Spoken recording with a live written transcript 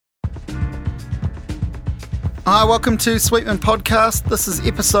Hi, welcome to Sweetman Podcast. This is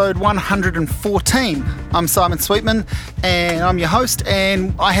episode 114. I'm Simon Sweetman and I'm your host,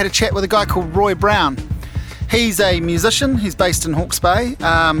 and I had a chat with a guy called Roy Brown. He's a musician. He's based in Hawke's Bay.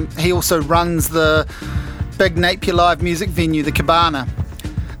 He also runs the big Napier live music venue, the Cabana.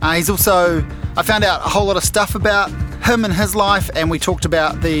 I found out a whole lot of stuff about him and his life, and we talked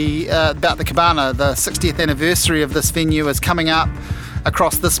about the Cabana. The 60th anniversary of this venue is coming up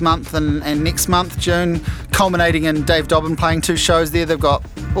across this month and next month, June, culminating in Dave Dobbin playing 2 shows there. They've got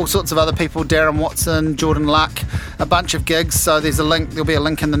all sorts of other people, Darren Watson, Jordan Luck, a bunch of gigs, so there'll be a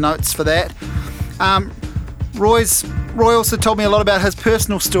link in the notes for that. Roy also told me a lot about his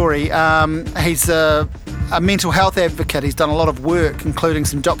personal story. He's a mental health advocate. He's done a lot of work, including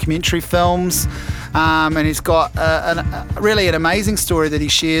some documentary films, and he's got really an amazing story that he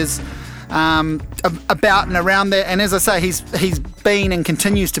shares about and around that. And as I say, he's been and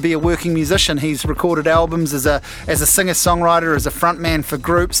continues to be a working musician. He's recorded albums as a singer-songwriter, as a frontman for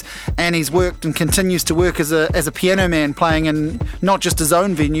groups, and he's worked and continues to work as a piano man, playing in not just his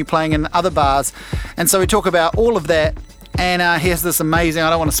own venue, playing in other bars. And so we talk about all of that. And he has this amazing, I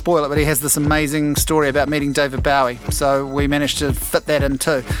don't want to spoil it, but he has this amazing story about meeting David Bowie. So we managed to fit that in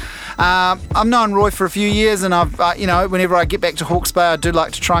too. I've known Roy for a few years, and I've, whenever I get back to Hawke's Bay, I do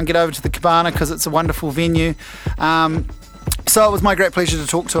like to try and get over to the Cabana because it's a wonderful venue. So it was my great pleasure to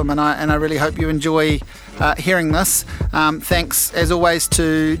talk to him, and I really hope you enjoy hearing this. Thanks, as always,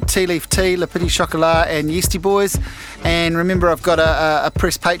 to Tea Leaf Tea, Le Petit Chocolat, and Yeasty Boys. And remember, I've got a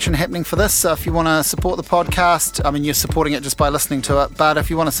press patron happening for this, so if you want to support the podcast, I mean, you're supporting it just by listening to it, but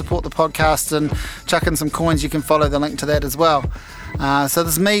if you want to support the podcast and chuck in some coins, you can follow the link to that as well. So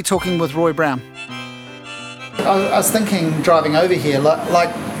this is me talking with Roy Brown. I was thinking, driving over here,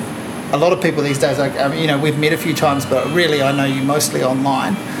 like a lot of people these days, we've met a few times, but really I know you mostly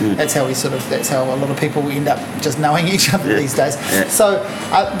online. That's how a lot of people end up just knowing each other these days. Yeah. So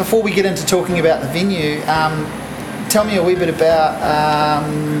before we get into talking about the venue, tell me a wee bit about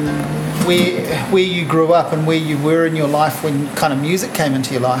where you grew up and where you were in your life when kind of music came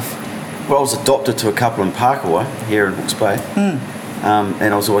into your life. Well, I was adopted to a couple in Parkawai, here in Hawke's Bay.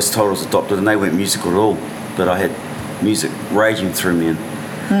 And I was always told I was adopted, and they weren't musical at all, but I had music raging through me.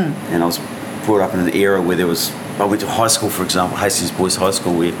 And I was brought up in an era where I went to high school, for example, Hastings Boys High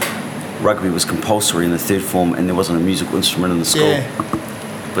School, where rugby was compulsory in the 3rd form and there wasn't a musical instrument in the school. Yeah.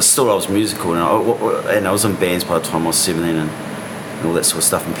 But still I was musical, and I was in bands by the time I was 17 and all that sort of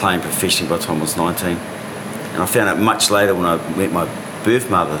stuff, and playing professionally by the time I was 19. And I found out much later when I met my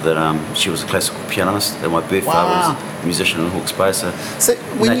birth mother that she was a classical pianist, and my birth father was a musician in Hawke's Bay, so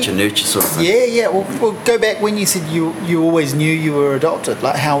nature nurture sort of thing. Yeah. Well, go back when you said you always knew you were adopted.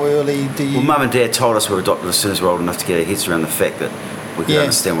 Like, how early do you... Well, Mum and Dad told us we were adopted as soon as we were old enough to get our heads around the fact that we could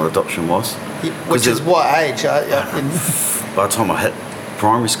understand what adoption was. Yeah, which is what age? By the time I hit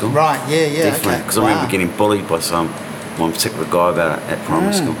primary school. Right, yeah. Definitely, because I remember getting bullied by one particular guy about it at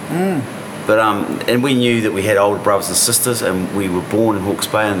primary school. But and we knew that we had older brothers and sisters, and we were born in Hawke's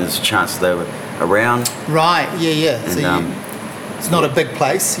Bay, and there's a chance they were around. Right, yeah. And, so it's not a big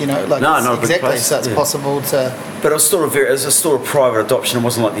place, not a big place. So it's possible to. But it was still a private adoption. It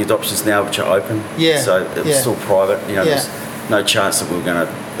wasn't like the adoptions now, which are open. Yeah. So it was still private. There's no chance that we were going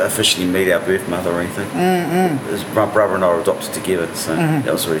to officially meet our birth mother or anything. My brother and I were adopted together, so that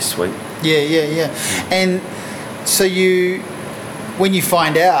was really sweet. Yeah. And so when you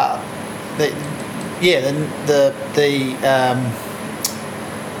find out that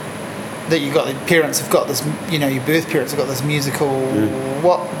that you got the parents have got this, your birth parents have got this musical.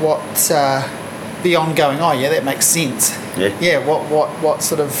 What's the ongoing? Oh yeah, that makes sense. Yeah. What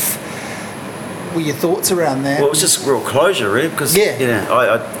sort of were your thoughts around that? Well, it was just real closure, really, because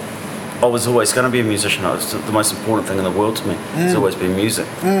I was always going to be a musician. It was the most important thing in the world to me. It's always been music.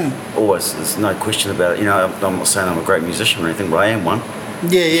 Always. There's no question about it. I'm not saying I'm a great musician or anything, but I am one.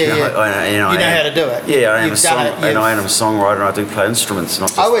 Yeah. I know how to do it. Yeah, I am a songwriter, and I do play instruments. Not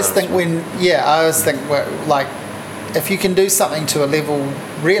just I always think if you can do something to a level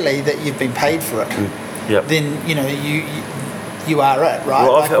really that you've been paid for it, then you are it, right?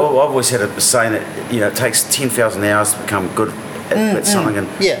 Well, I've always had a saying that it takes 10,000 hours to become good at something, and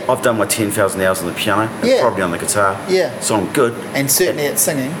I've done my 10,000 hours on the piano, and probably on the guitar. So I'm good, and certainly at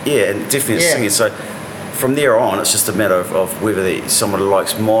singing. Yeah, and definitely at singing. So from there on, it's just a matter of whether someone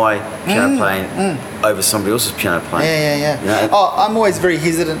likes my piano playing over somebody else's piano playing. Yeah. I'm always very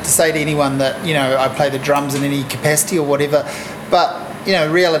hesitant to say to anyone that I play the drums in any capacity or whatever, but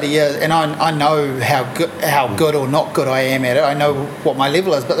reality is, and I know how good or not good I am at it. I know what my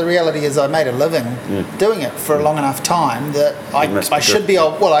level is, but the reality is I made a living doing it for a long enough time that I should be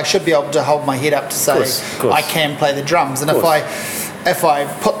able to hold my head up to say Of course. I can play the drums, and if I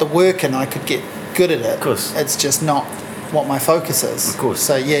put the work in, I could get good at it. Of course. It's just not what my focus is. Of course.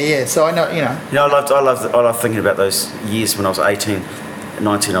 So yeah. So I know, I love thinking about those years when I was 18,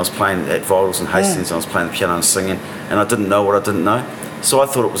 19. I was playing at Vitals and Hastings. I was playing the piano and singing, and I didn't know what I didn't know. So I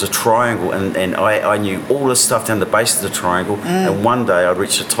thought it was a triangle, and I knew all this stuff down the base of the triangle. And one day I'd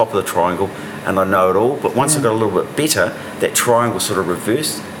reach the top of the triangle, and I know it all. But once I got a little bit better, that triangle sort of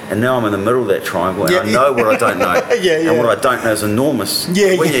reversed. And now I'm in the middle of that triangle, and I know what I don't know. And what I don't know is enormous.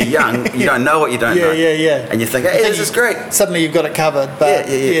 When you're young, you don't know what you don't know. And you think, hey, this is great. Suddenly you've got it covered. But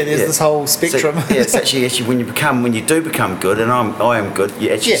there's this whole spectrum. So, it's actually when you do become good, and I am good, you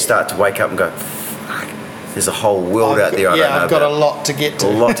actually start to wake up and go, fuck, there's a whole world out there I don't know I've got about. a lot to get to. A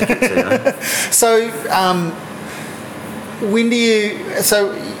lot to get to, So, when do you...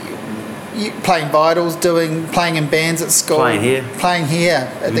 So, you playing Vitals, playing in bands at school, playing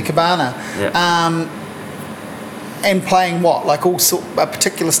here at the Cabana, and playing what, like a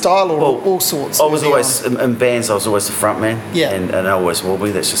particular style, or all sorts. I was always in bands. I was always the front man, and I always will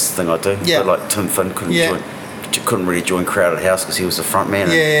be. That's just the thing I do. But like Tim Finn couldn't really join Crowded House because he was the front man.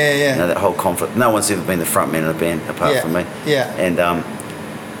 And, that whole conflict. No one's ever been the front man in a band apart from me.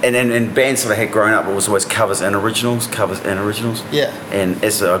 And bands that I had growing up, it was always covers and originals. And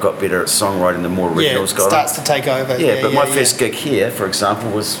as I got better at songwriting, the more originals got starts to take over. But my first gig here, for example,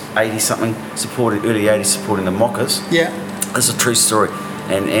 was 80-something, early 80s, supporting the Mockers. It's a true story,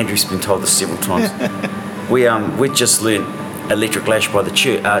 and Andrew's been told this several times. We'd just learned Electric Lash by the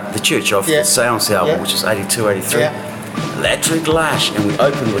Church off the Seance album, which is 82, 83. Electric Lash, and we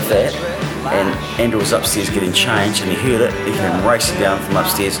opened with that. And Andrew was upstairs getting changed, and he heard it. He came racing down from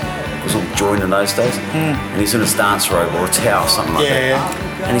upstairs. It was all joined in those days. And he's in his dance robe or a towel, something like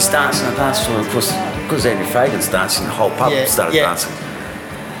that. And he's dancing and dancing. And of course, because Andrew Fagan's dancing, the whole pub started dancing.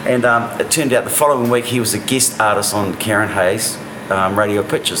 And it turned out the following week he was a guest artist on Karen Hayes' Radio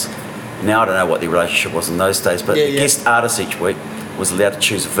Pictures. Now I don't know what the relationship was in those days, but the guest artist each week was allowed to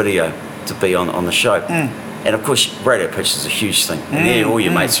choose a video to be on the show. And of course, Radio Pictures is a huge thing. And all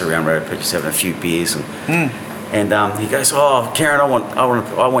your mates are around Radio Pictures having a few beers. And he goes, "Oh, Karen, I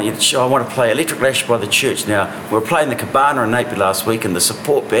want you to I want to play Electric Lash by the Church." Now, we were playing the Cabana in Napier last week, and the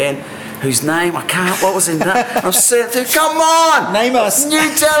support band, whose name I can't. What was his name? I'm sitting there, come on, name us.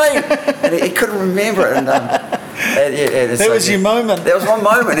 New Telly, and he couldn't remember it. And that was your moment. That was my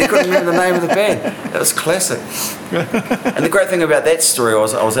moment. He couldn't remember the name of the band. That was classic. And the great thing about that story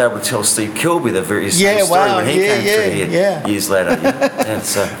was I was able to tell Steve Kilby the very same story when he came through here years later.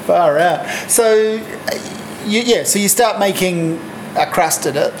 Far out. So, so you start making a crust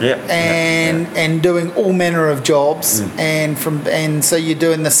at it, and doing all manner of jobs, and so you're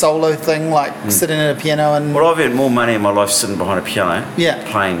doing the solo thing, like sitting at a piano and. Well, I've earned more money in my life sitting behind a piano,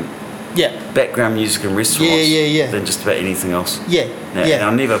 playing. Background music in restaurants than just about anything else. And I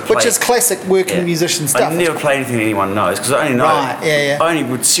never played, which is classic working musician stuff. I never play anything anyone knows because I only know. I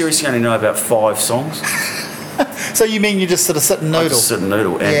would seriously only know about 5 songs. So you mean you just sort of sit and noodle? I just sit and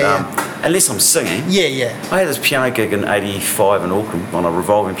noodle, and unless I'm singing. I had this piano gig in '85 in Auckland on a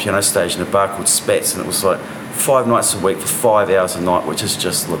revolving piano stage in a bar called Spats, and it was like 5 nights a week for 5 hours a night, which is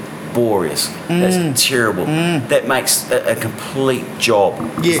just laborious. That's terrible. That makes a complete job.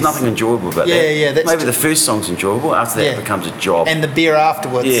 There's nothing enjoyable about that. Maybe the first song's enjoyable. After that, it becomes a job. And the beer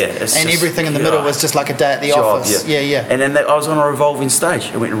afterwards. And everything in the middle was just like a day at the office. And then I was on a revolving stage.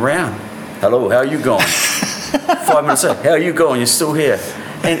 It went round. Hello, how are you going? 5 minutes later, how are you going? You're still here.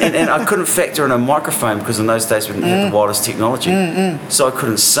 And I couldn't factor in a microphone because in those days we didn't have the widest technology. So I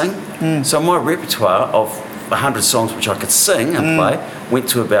couldn't sing. So my repertoire of 100 songs which I could sing and play went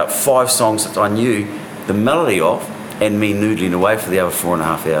to about 5 songs that I knew the melody of, and me noodling away for the other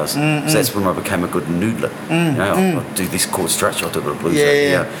 4.5 hours. So that's when I became a good noodler. I'll do this chord structure, I'll do a bit of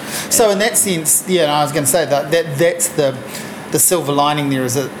blues. So in that sense, I was going to say that's the silver lining there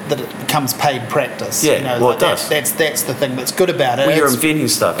is that it becomes paid practice. It does. That's the thing that's good about it. Well, you're inventing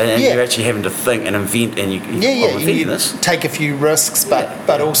stuff, and you're actually having to think and invent, and you take a few risks,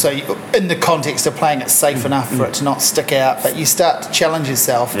 but also in the context of playing it safe enough for it to not stick out. But you start to challenge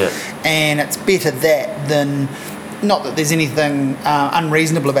yourself, and it's better that than. Not that there's anything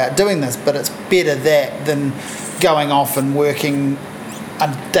unreasonable about doing this, but it's better that than going off and working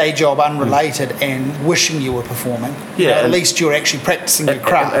a day job unrelated and wishing you were performing. At least you're actually practicing your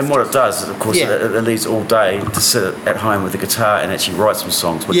craft. And what it does, of course, it leaves all day to sit at home with the guitar and actually write some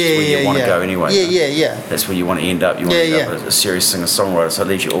songs, which is where you want to go anyway. That's where you want to end up. You want to end up a serious singer-songwriter, so it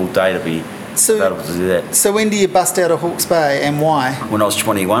leaves you all day to be available to do that. So when do you bust out of Hawke's Bay and why? When I was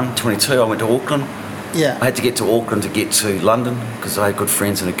 21, 22, I went to Auckland. Yeah. I had to get to Auckland to get to London because I had good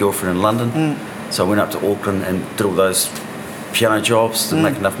friends and a girlfriend in London. So I went up to Auckland and did all those piano jobs to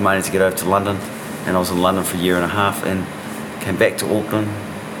make enough money to get over to London. And I was in London for a year and a half and came back to Auckland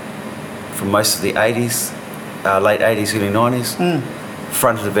for most of the 80s, late 80s, early 90s.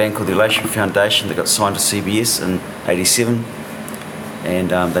 Fronted a band called the Elation Foundation that got signed to CBS in 87.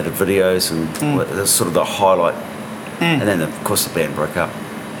 And they did videos and that was sort of the highlight. And then, of course, the band broke up.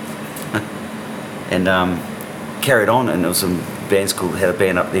 And carried on, and there was some bands had a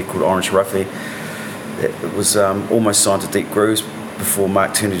band up there called Orange Roughie. It was almost signed to Deep Grooves before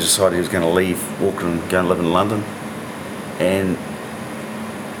Mark Turney decided he was going to leave Auckland and go and live in London. And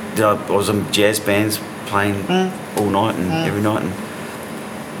then I was in jazz bands playing all night and every night,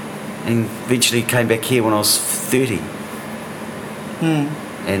 and eventually came back here when I was 30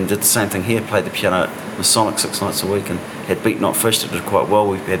 and did the same thing here, played the piano at Masonic 6 nights a week and had Beat Not Fish that did quite well.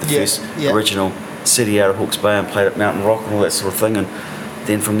 We had the first original CD out of Hawke's Bay and played at Mountain Rock and all that sort of thing, and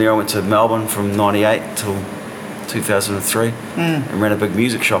then from there I went to Melbourne from 98 till 2003 and ran a big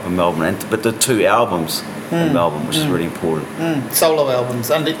music shop in Melbourne, but did 2 albums in Melbourne, which is really important. Solo albums,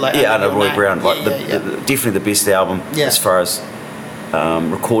 under Roy Brown, definitely the best album as far as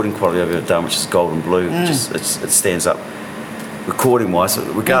recording quality I've ever done, which is Golden Blue. It stands up recording wise,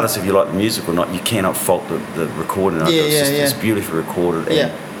 regardless if you like the music or not, you cannot fault the recording. It's beautifully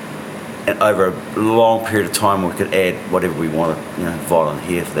recorded. And over a long period of time, we could add whatever we wanted, violin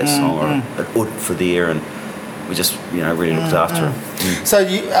here for that song, or an oud for there, and we just, really looked after it. So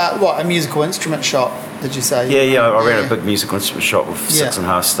you, a musical instrument shop, did you say? I ran a big musical instrument shop with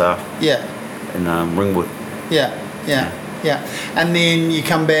 6.5 staff. In Ringwood. And then you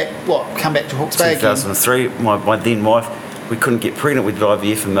come back to Hawke's Bay again? 2003, my then wife, we couldn't get pregnant. We did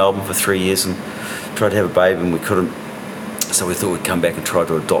IVF in Melbourne for 3 years and tried to have a baby, and we couldn't. So we thought we'd come back and try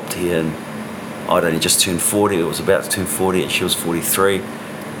to adopt here, and I'd only just turned 40. It was about to turn 40, and she was 43,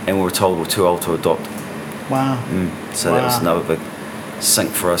 and we were told we were too old to adopt. Wow. So that was another big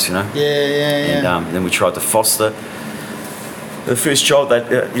sink for us, And then we tried to foster. The first child,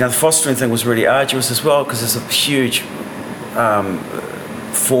 the fostering thing was really arduous as well, because there's a huge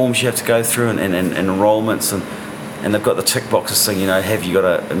forms you have to go through and enrolments, and they've got the tick boxes saying, have you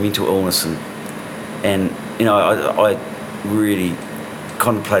got a mental illness, and I really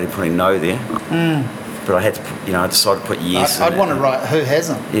contemplated putting no there, but I had to put, I decided to put yes. I'd want to write who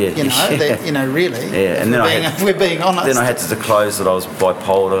hasn't. Really. And then if we're being honest. Then I had to disclose that I was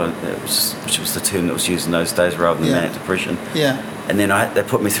bipolar, which was the term that was used in those days rather than manic depression. And then they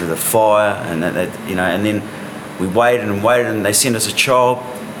put me through the fire, and and then we waited, and they sent us a child,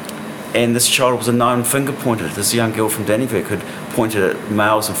 and this child was a known finger pointer. This young girl from Dannyburg had pointed at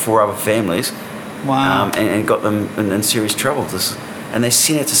males in 4 other families. Wow. And got them in serious trouble. And they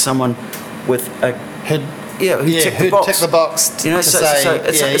sent it to someone with who ticked the box.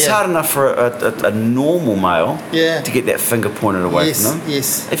 It's hard enough for a normal male to get that finger pointed away from them.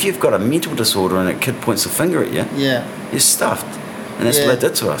 If you've got a mental disorder and a kid points a finger at you, you're stuffed. And that's what they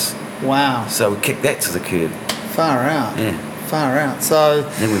did to us. Wow. So we kicked that to the curb. Far out. Far out. So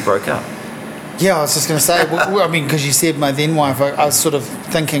then we broke up. Yeah, I was just going to say, because you said my then wife, I was sort of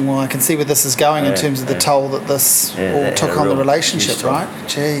thinking, I can see where this is going in terms of the toll that this all took on the relationship, right?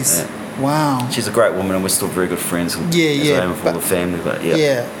 Jeez. Wow. She's a great woman, and we're still very good friends. And for all the family, but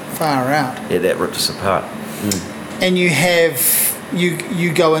far out. Yeah, that ripped us apart. And you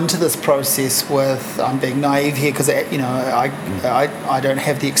go into this process with, I'm being naive here because I don't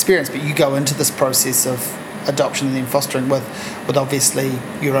have the experience, but you go into this process of adoption and then fostering with obviously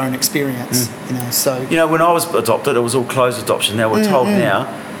your own experience, so when I was adopted, it was all closed adoption. Now we're told now,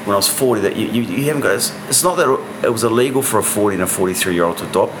 when I was 40, that you haven't got. It's not that it was illegal for a 40 and a 43-year-old to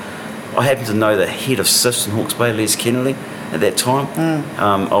adopt. I happen to know the head of SIFS in Hawke's Bay, Les Kennedy, at that time.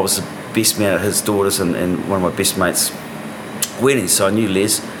 I was the best man at his daughters and one of my best mates' weddings, so I knew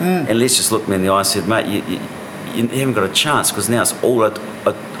Les, and Les just looked me in the eye and said, mate, you haven't got a chance, because now it's all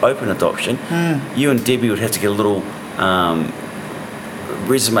open adoption. You and Debbie would have to get a little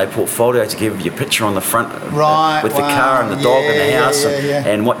resume portfolio to give your picture on the front with the car and the dog and the house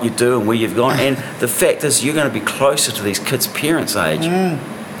and what you do and where you've gone. And the fact is, you're going to be closer to these kids' parents' age.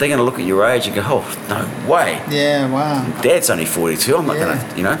 They're going to look at your age and go, oh, no way. Yeah, wow. Dad's only 42, I'm not going to,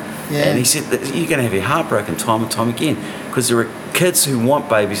 And he said that you're going to have your heart broken time and time again, because kids who want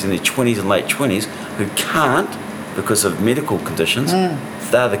babies in their 20s and late 20s who can't because of medical conditions,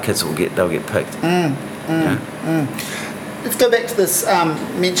 they're the kids that they'll get picked. Let's go back to this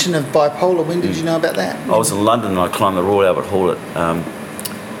mention of bipolar. When did you know about that? I was in London and I climbed the Royal Albert Hall at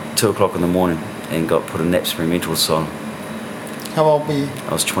 2 o'clock in the morning and got put in Knapsbury mental asylum. How old were you?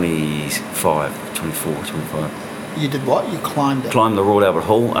 I was 24, 25. You did what? You climbed it? Climbed the Royal Albert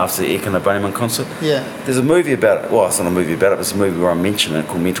Hall after the Ekin Bunnyman concert. Yeah. There's a movie about it. Well, it's not a movie about it, but it's a movie where I mention it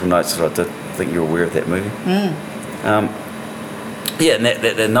called Mental Notes that I did. I think you're aware of that movie. Yeah, and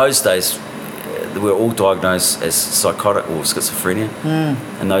in those days, we were all diagnosed as psychotic or schizophrenia.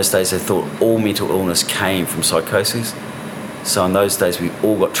 In those days, they thought all mental illness came from psychoses. So in those days, we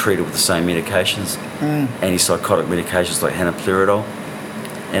all got treated with the same medications, antipsychotic medications like haloperidol.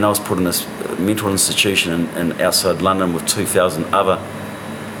 And I was put in this mental institution in outside London with 2,000 other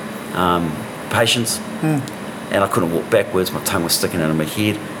patients. And I couldn't walk backwards. My tongue was sticking out of my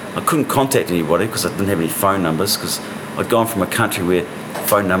head. I couldn't contact anybody because I didn't have any phone numbers, because I'd gone from a country where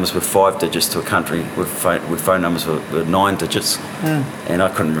phone numbers were 5 digits to a country where phone numbers were 9 digits. And I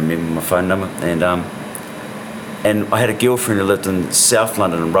couldn't remember my phone number. And I had a girlfriend who lived in South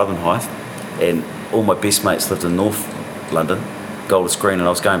London in Rotherhithe, and all my best mates lived in North London, Golders Green, and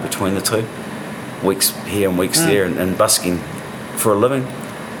I was going between the two, weeks here and weeks there, and busking for a living.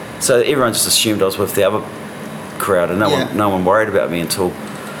 So everyone just assumed I was with the other crowd, and no one worried about me until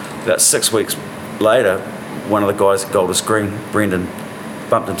about 6 weeks later. One of the guys at Golders Green, Brendan,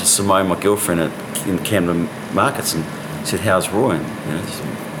 bumped into Simone, my girlfriend, in Camden Markets, and said, "How's Roy?" And,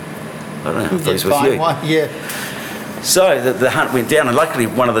 I don't know, I thought he was with you. Yeah. So the hunt went down, and luckily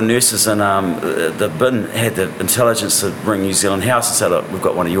one of the nurses in the bin had the intelligence to ring New Zealand House and say, "Look, we've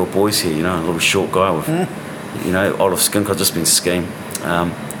got one of your boys here, a little short guy with, olive skin, 'cause I've just been skiing.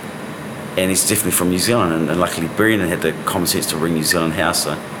 And he's definitely from New Zealand." And luckily Brendan had the common sense to ring New Zealand House,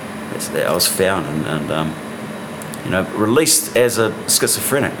 so I was found and released as a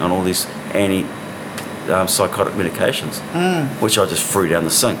schizophrenic on all these psychotic medications, which I just threw down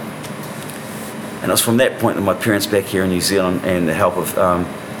the sink. And it was from that point that my parents back here in New Zealand, and the help of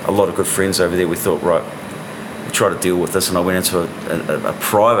a lot of good friends over there, we thought, right, we'll try to deal with this. And I went into a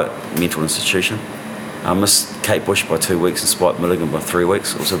private mental institution. I missed Kate Bush by 2 weeks and Spike Milligan by 3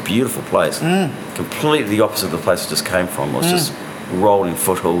 weeks. It was a beautiful place, completely the opposite of the place I just came from. It was just rolling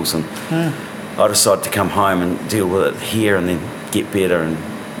foothills, and I decided to come home and deal with it here and then get better and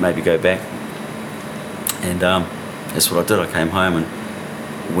maybe go back. And that's what I did. I came home and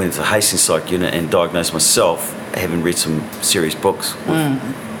went to the Hastings Psych Unit and diagnosed myself, having read some serious books with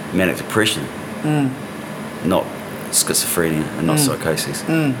manic depression, not schizophrenia and not psychosis.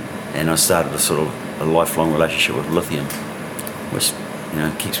 And I started a lifelong relationship with lithium, which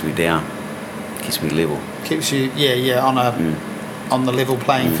keeps me down, keeps me level. Keeps you on the level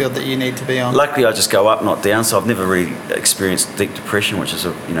playing field that you need to be on. Luckily, I just go up, not down. So I've never really experienced deep depression, which is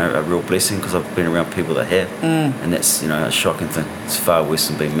a real blessing, because I've been around people that have, and that's a shocking thing. It's far worse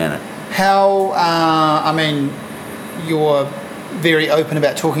than being manic. How? You're very open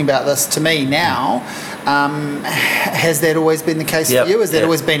about talking about this to me now. Has that always been the case for you? Has that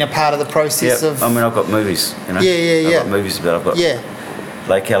always been a part of the process of? I've got movies. I've got movies about. I've got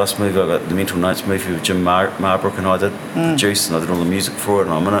Lake Alice movie. I've got the Mental Notes movie with Jim Marbrook and I did produced, and I did all the music for it,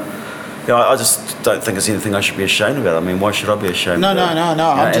 and I'm in it. I just don't think it's anything I should be ashamed about. Why should I be ashamed? No.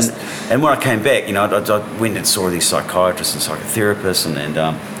 And when I came back, I went and saw these psychiatrists and psychotherapists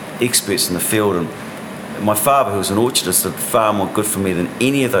and experts in the field, and my father, who was an orchardist, did far more good for me than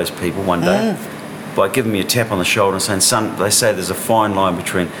any of those people one day by giving me a tap on the shoulder and saying, "Son, they say there's a fine line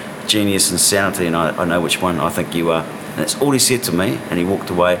between genius and sanity, and I know which one I think you are." And that's all he said to me, and he walked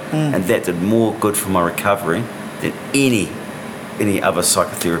away, and that did more good for my recovery than any other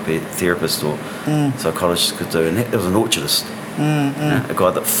therapist or psychologist could do. And it was an orchardist, a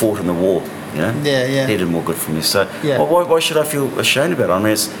guy that fought in the war. He did more good for me. So why should I feel ashamed about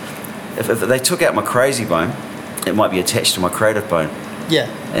it? If they took out my crazy bone, it might be attached to my creative bone. Yeah.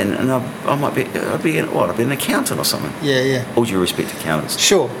 And I'd be an accountant or something. Yeah. All due respect to accountants.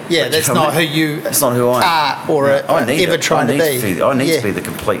 Sure. Yeah, that's not who you That's not who I are or ever trying to be. I need to be the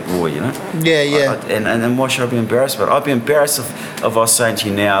complete Roy, Yeah. And then why should I be embarrassed about it? I'd be embarrassed if I was saying to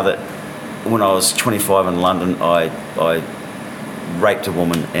you now that when I was 25 in London, I raped a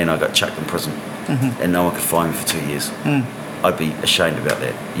woman and I got chucked in prison, and no one could find me for 2 years. I'd be ashamed about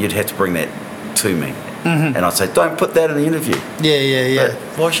that. You'd have to bring that to me. And I'd say, don't put that in the interview. Yeah. But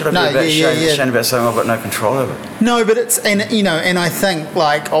why should I be ashamed about something I've got no control over? No, but it's, and I think,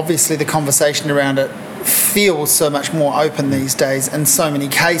 obviously the conversation around it feels so much more open these days in so many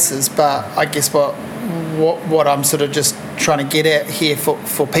cases, but I guess what what I'm sort of just trying to get at here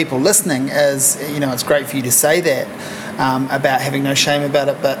for people listening is, it's great for you to say that about having no shame about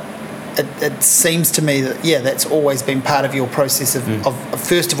it, but it seems to me that, that's always been part of your process of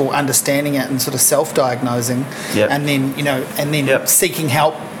first of all understanding it and sort of self-diagnosing, and then seeking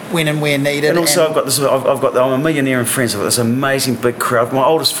help when and where needed. And also, I'm a millionaire in friends. I've got this amazing big crowd. My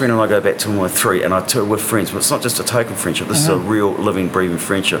oldest friend and I go back to when we were 3, and we're friends. But it's not just a token friendship. This is a real, living, breathing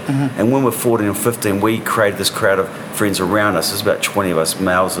friendship. And when we're 14 or 15, we created this crowd of friends around us. There's about 20 of us,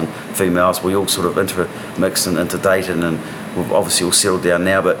 males and females. We all sort of intermixed and interdated, and we've obviously all settled down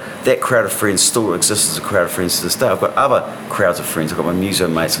now. But that crowd of friends still exists as a crowd of friends to this day. I've got other crowds of friends. I've got my muso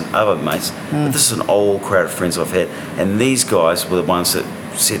mates and other mates. But this is an old crowd of friends I've had. And these guys were the ones that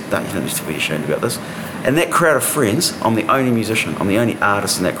said, no, you don't need to be ashamed about this. And that crowd of friends, I'm the only musician, I'm the only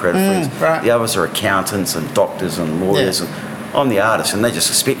artist in that crowd of friends. Right. The others are accountants and doctors and lawyers, and I'm the artist, and they just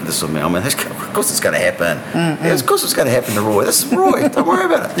expected this of me. I mean, of course it's going to happen. Of course it's going to happen to Roy. This is Roy. Don't worry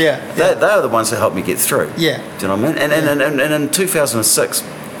about it. They are the ones that helped me get through. Do you know what I mean? And in 2006,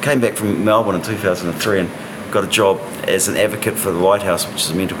 came back from Melbourne in 2003 and got a job as an advocate for the Lighthouse, which is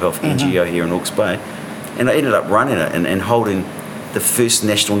a mental health NGO here in Hawke's Bay. And I ended up running it and holding the first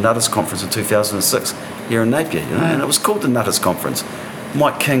National Nutters Conference in 2006 here in Napier, and it was called the Nutters Conference.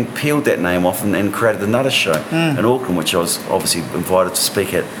 Mike King peeled that name off and created the Nutters Show in Auckland, which I was obviously invited to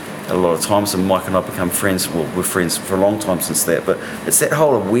speak at a lot of times, and Mike and I become friends. Well, we're friends for a long time since that, but it's that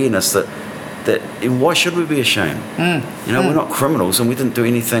whole awareness that why should we be ashamed? We're not criminals, and we didn't do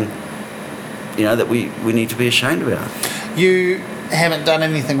anything, that we need to be ashamed about. You haven't done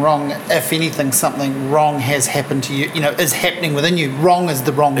anything wrong. If anything, something wrong has happened to you, is happening within you. Wrong is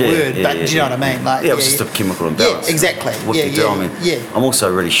the wrong word, but do you know what I mean? Like, it was just a chemical imbalance. Yeah, exactly. What do you do? I mean, I'm also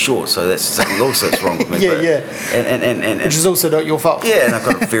really short, so that's something also that's wrong with me. And which is also not your fault. Yeah, and I've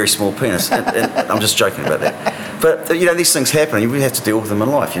got a very small penis, and I'm just joking about that. But these things happen, and you really have to deal with them in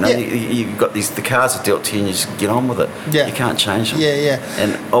life. You've got the cards are dealt to you, and you just get on with it. You can't change them.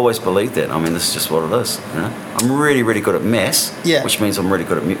 And I always believe that. I mean, this is just what it is. I'm really, really good at maths, which means I'm really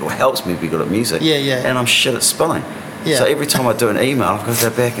good at music, or helps me be good at music. And I'm shit at spelling. So every time I do an email, I've got to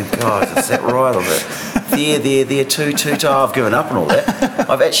go back and, God, is that right? Or there, two, I've given up on all that.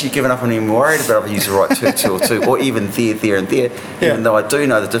 I've actually given up on even worried about if I use the right two, or even there, and there, even though I do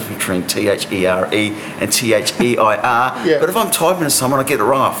know the difference between THERE and THEIR. But if I'm typing to someone, I get it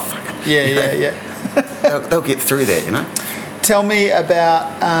wrong. They'll get through that, Tell me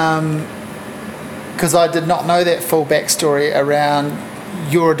about, because I did not know that full backstory around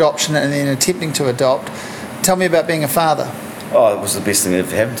your adoption and then attempting to adopt. Tell me about being a father. Oh, it was the best thing that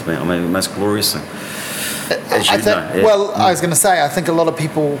ever happened to me. I mean, the most glorious thing. I was going to say, I think a lot of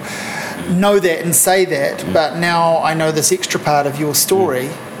people know that and say that, but now I know this extra part of your story.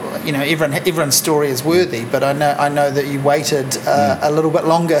 Everyone's story is worthy, but I know that you waited a little bit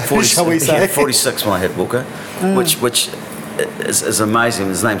longer, shall we say? 46 when I had Wilco, which is amazing.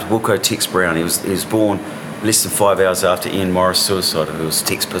 His name's Wilco Tex Brown. He was born less than 5 hours after Ian Morris' suicide, who was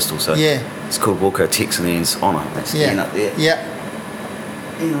Tex Pistol. So it's called Wilco Tex in Ian's honour. That's Ian up there.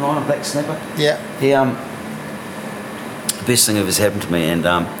 Ian Lyon, Black Snapper. He, the best thing that has happened to me, and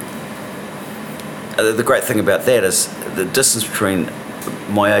the great thing about that is the distance between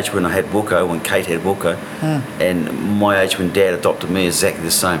my age when I had Wilco, when Kate had Wilco, and my age when Dad adopted me is exactly the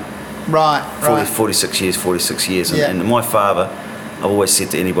same. 46 years. And my father, I've always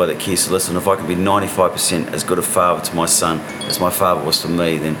said to anybody that cares to listen, if I can be 95% as good a father to my son as my father was to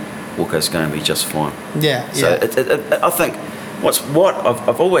me, then Wilco's going to be just fine. I think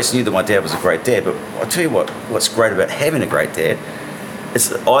I've always knew that my dad was a great dad, but I'll tell you what's great about having a great dad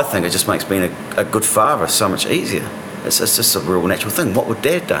is I think it just makes being a good father so much easier. It's just a real natural thing. What would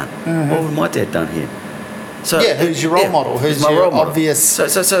Dad done? What would my dad done here? So who's your role model? Who's my role obvious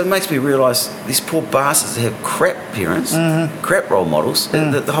model? So it makes me realise these poor bastards that have crap parents, crap role models.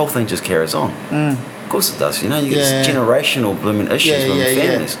 The whole thing just carries on. Of course it does. You get this generational blooming issues within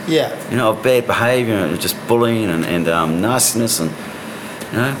families. Of bad behaviour and just bullying and nastiness and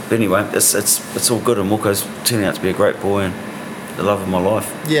But anyway, it's all good, and Wilco's turning out to be a great boy and the love of my life.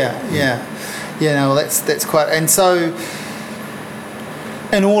 Well, that's quite. And so,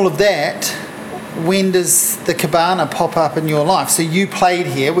 in all of that, when does the Cabana pop up in your life? So you played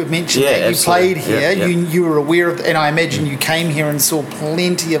here. We've mentioned that you played here. You were aware of, and I imagine you came here and saw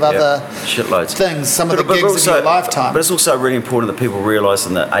plenty of other shitloads things. Some of the gigs of your lifetime. But it's also really important that people realise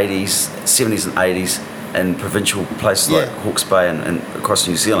in the 80s, 70s, and 80s, in provincial places like Hawke's Bay and across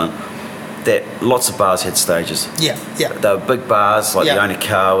New Zealand, that lots of bars had stages. Yeah. They were big bars like the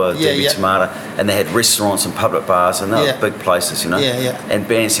Onikawa, Debbie Tamata, and they had restaurants and public bars, and they were big places, Yeah. And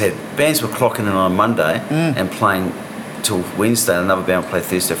bands were clocking in on Monday and playing till Wednesday, and another band would play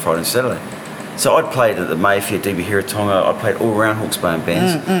Thursday, Friday, and Saturday. So I'd played at the Mayfair, DB Hiratonga, I played all around Hawke's Bay in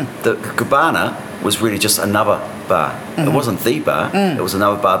bands. The Cabana was really just another bar. It wasn't the bar, it was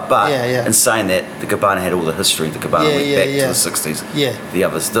another bar. But in saying that, the Cabana had all the history. The Cabana went back to the 60s. Yeah. The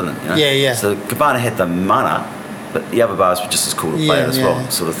others didn't, Yeah. So the Cabana had the mana, but the other bars were just as cool to play as well,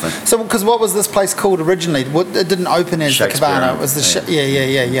 sort of thing. So, because what was this place called originally? It didn't open as the Cabana. It was the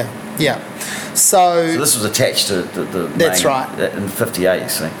yeah. So this was attached to the that's main, right. In 58, you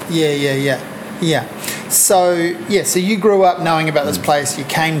see. Yeah. So you grew up knowing about this place. You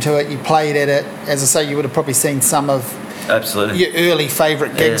came to it. You played at it. As I say, you would have probably seen some of absolutely your early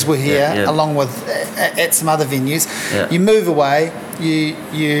favourite gigs were here, along with at some other venues. Yeah. You move away.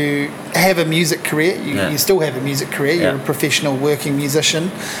 You have a music career. You still have a music career. You're a professional working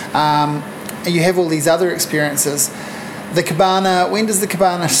musician. You have all these other experiences. The Cabana. When does the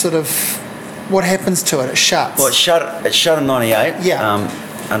Cabana sort of? What happens to it? It shuts. Well, it shut in '98. Yeah.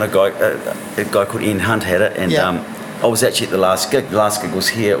 And a guy called Ian Hunt had it, and I was actually at the last gig. The last gig was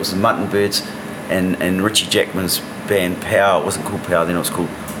here. It was the Mutton Birds, and Richie Jackman's band Power. It wasn't called Power then. It was called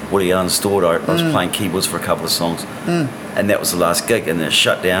Woody Allen's Daughter. I was playing keyboards for a couple of songs, and that was the last gig. And then it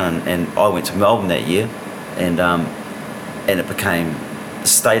shut down. And I went to Melbourne that year, and it became the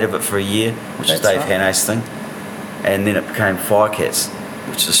state of it for a year, which is Dave Hanna's thing, and then it became Firecats,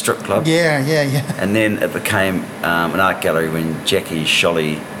 which is a strip club. Yeah. And then it became an art gallery when Jackie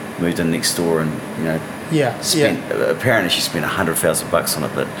Sholly moved in next door, and apparently she spent $100,000 on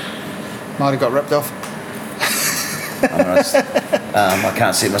it, but might have got ripped off. I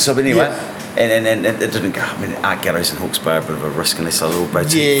can't see it myself, but anyway. And it didn't go. I mean, art galleries in Hawke's Bay are a bit of a risk unless they're little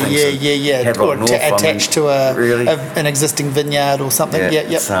boutique things. Yeah. Or attached to an existing vineyard or something.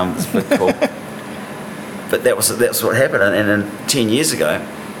 It's a bit cool. But that's what happened, and then 10 years ago,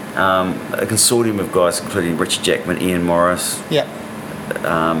 a consortium of guys, including Richard Jackman, Ian Morris,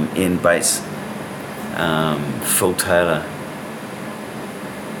 Ian Bates, Phil Taylor,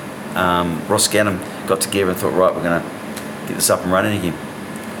 Ross Gannon, got together and thought, right, we're going to get this up and running again.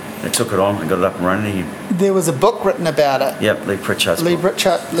 They took it on and got it up and running again. There was a book written about it. Yep, Lee Pritchard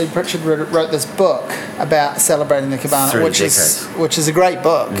wrote this book about celebrating the Cabana, which is a great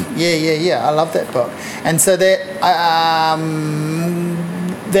book. Yeah. I love that book. And so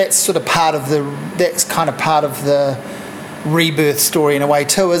that's sort of part of the rebirth story in a way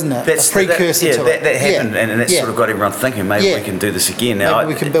too, isn't it? That's a precursor to it. That happened, and that sort of got everyone thinking, maybe we can do this again. Now,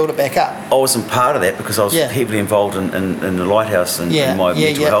 maybe we can build it back up. I wasn't part of that because I was heavily involved in the Lighthouse and in my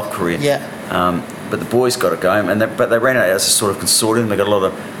mental health career. But the boys got it going, but they ran it as a sort of consortium. They got a lot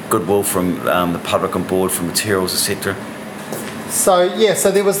of goodwill from the public on board, from materials, etc. So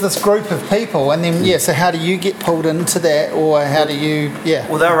there was this group of people, and then so how do you get pulled into that, or how do you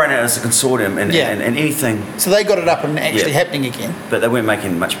Well, they were running it as a consortium, and anything. So they got it up and actually happening again. But they weren't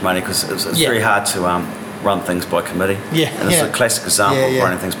making much money because it was very hard to run things by committee. And it's a classic example of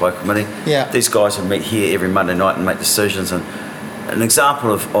running things by committee. These guys would meet here every Monday night and make decisions, and an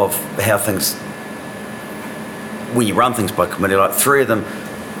example of how things, when you run things by committee, like 3 of them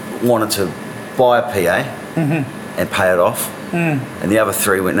wanted to buy a PA and pay it off. And the other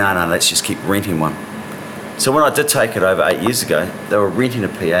 3 went, no, let's just keep renting one. So when I did take it over 8 years ago, they were renting a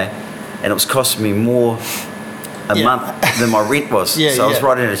PA, and it was costing me more a month than my rent was. So I was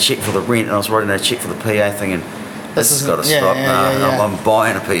writing a cheque for the rent, and I was writing a cheque for the PA thing, and this has got to stop. I'm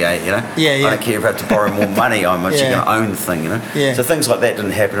buying a PA, I don't care if I have to borrow more money, I'm actually going to own the thing, So things like that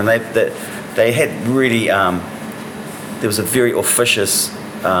didn't happen, and they had really, there was a very officious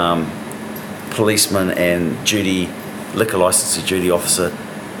policeman and liquor licensee duty officer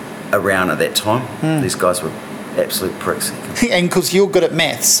around at that time. These guys were absolute pricks. And because you're good at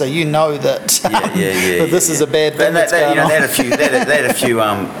maths, so you know that that this is a bad thing that's going on. They had a few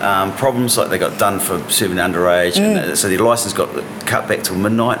problems, like they got done for serving underage, and so their licence got cut back till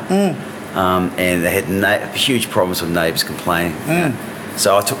midnight, and they had huge problems with neighbours complaining.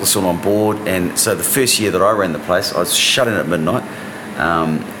 So I took this all on board, and so the first year that I ran the place, I was shut in at midnight.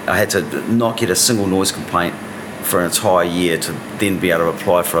 I had to not get a single noise complaint for an entire year to then be able to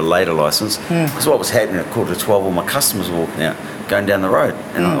apply for a later licence. Because what was happening at 11:45, all my customers were walking out, going down the road,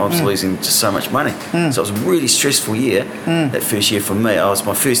 and I was losing just so much money. So it was a really stressful year, that first year for me. It was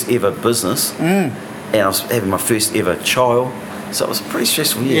my first ever business, and I was having my first ever child, so it was a pretty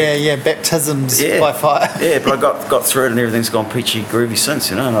stressful year. Baptisms by fire. But I got through it, and everything's gone peachy groovy since,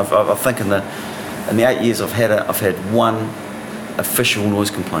 and I think in the 8 years I've had one official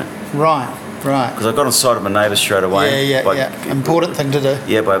noise complaint. Right. Because I got on side of my neighbour straight away. Yeah. Important thing to do.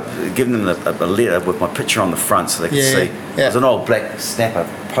 Yeah, by giving them a letter with my picture on the front so they could see. Yeah. It was an old black snapper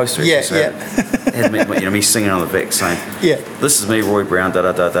poster. Had me singing on the back saying, "This is me, Roy Brown. Da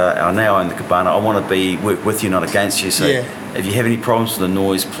da da da. I now own the Cabana. I want to work with you, not against you. So if you have any problems with the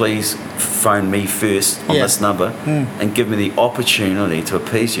noise, please phone me first on this number and give me the opportunity to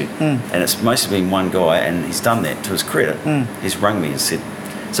appease you." And it's mostly been one guy, and he's done that to his credit. He's rung me and said.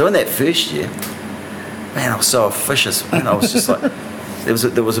 So in that first year, man, I was so officious. Man, I was just like,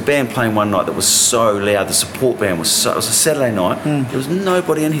 there was a band playing one night that was so loud. The support band it was a Saturday night. There was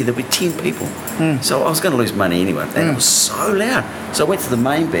nobody in here. There'd be 10 people. So I was going to lose money anyway. And it was so loud. So I went to the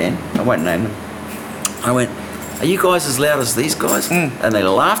main band. I won't name them. I went, "Are you guys as loud as these guys?" And they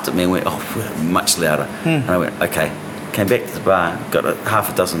laughed at me and went, "Oh, we're much louder." And I went, "Okay." Came back to the bar, got half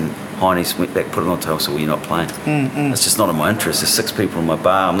a dozen Heinies, went back, put it on the table, so you're not playing. It's just not in my interest. There's 6 people in my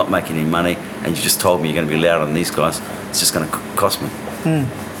bar, I'm not making any money, and you just told me you're going to be louder than these guys. It's just going to cost me.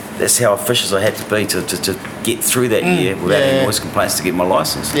 That's how officious I had to be to get through that year without any noise complaints to get my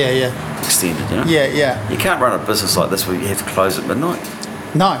licence extended, you know? You can't run a business like this where you have to close at midnight.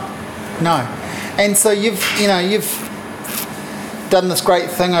 No. And so you've done this great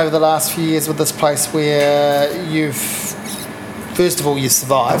thing over the last few years with this place where first of all, you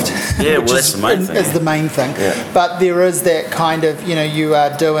survived. Yeah, well, that's the main thing. Is the main thing. Yeah. But there is that kind of, you are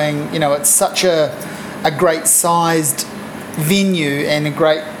doing, it's such a great sized venue and a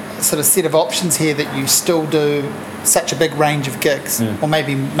great sort of set of options here that you still do such a big range of gigs, or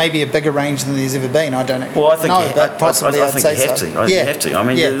maybe a bigger range than there's ever been. I don't know. Well, I think you have to. You have to. I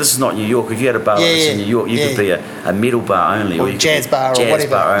mean, this is not New York. If you had a bar like this in New York, you could be a metal bar only, or you jazz bar, or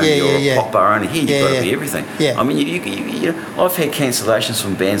whatever. Bar only, or a pop bar only. Here, you've got to be everything. Yeah. I mean, you I've had cancellations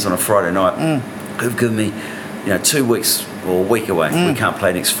from bands on a Friday night who've given me, 2 weeks or a week away. We can't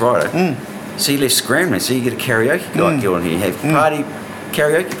play next Friday. So you left scrambling. So you get a karaoke guy get on here, have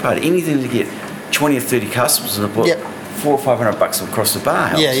karaoke party, anything to get 20 or 30 customers in the book. $400 or $500 across the bar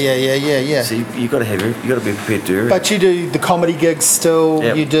helps. Yeah. So you got to be prepared to do it. But you do the comedy gigs still.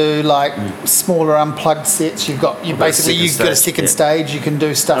 You do like smaller unplugged sets. You've got a second stage. You can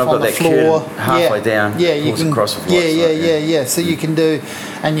do stuff on the floor halfway down. You can across the floor. So you can do,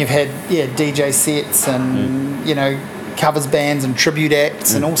 and you've had DJ sets and covers bands and tribute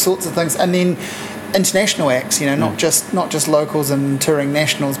acts and all sorts of things, and then international acts, not just locals and touring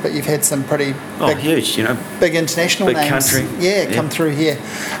nationals, but you've had some pretty big, huge, big international big names, country, come through here.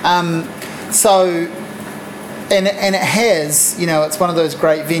 So, and it has, it's one of those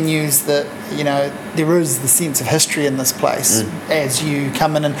great venues that there is the sense of history in this place as you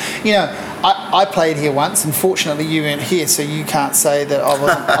come in, and I played here once, and fortunately you weren't here, so you can't say that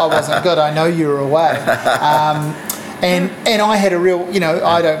I wasn't good. I know you were away. And I had a real,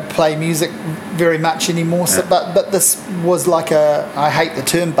 I don't play music very much anymore, so, but this was like I hate the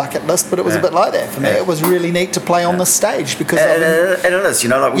term bucket list, but it was a bit like that for me. It was really neat to play on this stage because and it is,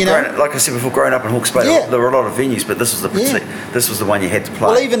 like I said before, growing up in Hawke's Bay, there were a lot of venues, but this was the one you had to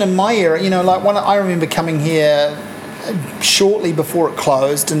play. Well, even in my era, I remember coming here shortly before it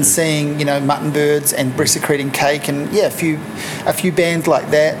closed and seeing Mutton Birds and Breast Secreting Cake and a few bands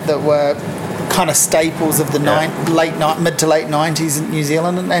like that were kind of staples of the mid to late 90s in New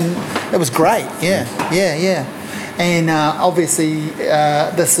Zealand, and it was great. And obviously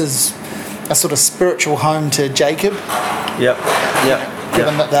this is a sort of spiritual home to Jacob.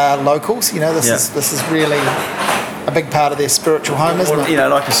 Given that they're locals, this is really a big part of their spiritual home, isn't it?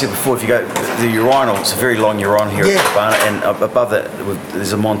 Like I said before, if you go the urinal, it's a very long urinal here at the Cabana, and above that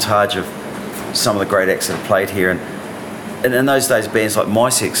there's a montage of some of the great acts that have played here, and in those days bands like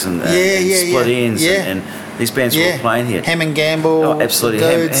Mysex and Split Ends and these bands were all playing here. Ham and Gamble. Oh, absolutely.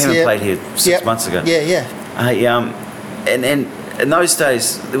 Hammond played here 6 months ago. And in those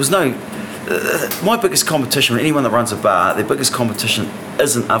days there was no my biggest competition, anyone that runs a bar, their biggest competition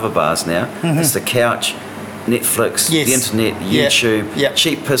isn't other bars now. It's the couch, Netflix, the internet, YouTube,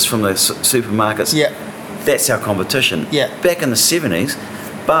 cheap piss from the supermarkets. That's our competition. Back in the 70s,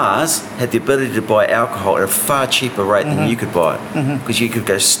 bars had the ability to buy alcohol at a far cheaper rate than you could buy it, because you could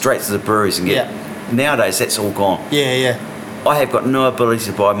go straight to the breweries and get it. Nowadays that's all gone. I have got no ability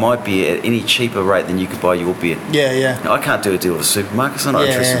to buy my beer at any cheaper rate than you could buy your beer. Now, I can't do a deal with supermarkets. I'm not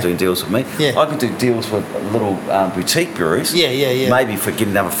interested in doing deals with me. I can do deals with little boutique breweries. Maybe for getting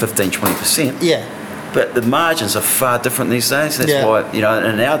another 15-20%. But the margins are far different these days. That's why,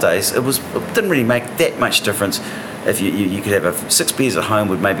 and nowadays it didn't really make that much difference if you could have 6 beers at home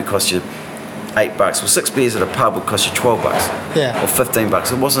would maybe cost you $8. Well, 6 beers at a pub would cost you $12 or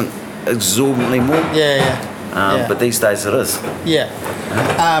 $15. It wasn't exorbitantly more. But these days it is. Yeah.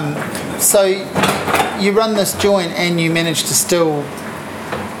 So you run this joint and you manage to still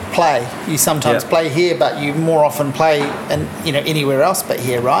play. You sometimes play here, but you more often play in, anywhere else but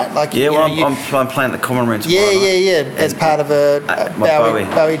here, right? Like I'm playing at the Common Room tomorrow night. As part of a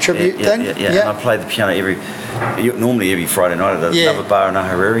Bowie tribute thing. Yeah. And I play the piano normally every Friday night at another bar in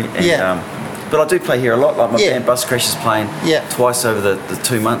Ahuriri. But I do play here a lot. Like my band Bus Crash is playing twice over the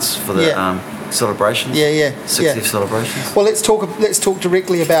 2 months for the celebrations. 60th celebrations. Well, let's talk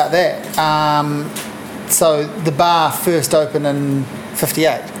directly about that. So the bar first opened in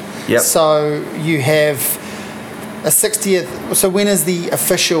 '58. Yep. So you have a 60th. So when is the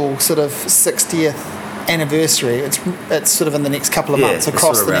official sort of 60th anniversary? It's sort of in the next couple of months,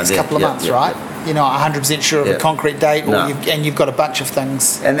 across sort of the next couple of months, right? You're not 100% sure of a concrete date, and you've got a bunch of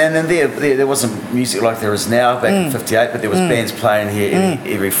things. And then there wasn't music like there is now back in '58, but there was bands playing here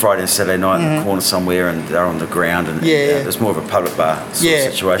every Friday and Saturday night in the corner somewhere, and they're on the ground, and it was more of a public bar sort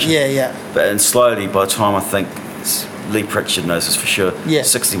of situation. But slowly, by the time I think Lee Pritchard knows this for sure,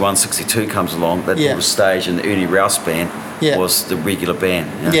 61, 62 comes along, they bought a stage, and the Ernie Rouse band was the regular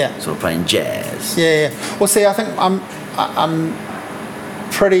band, sort of playing jazz. Well, see, I think I'm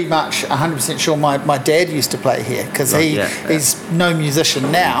pretty much 100% sure my dad used to play here, because he's no musician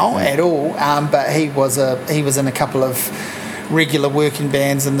now at all, but he was in a couple of regular working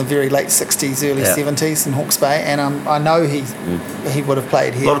bands in the very late 60s, early 70s in Hawke's Bay, and I know he would have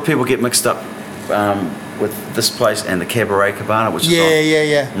played here. A lot of people get mixed up with this place and the Cabaret Cabana, which is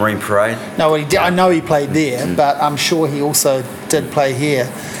on Marine Parade. No, I know he played there, but I'm sure he also did play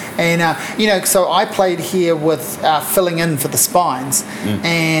here. And, so I played here with filling in for the Spines,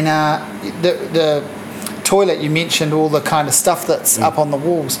 and the toilet, you mentioned all the kind of stuff that's up on the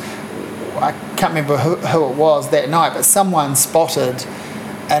walls. I can't remember who it was that night, but someone spotted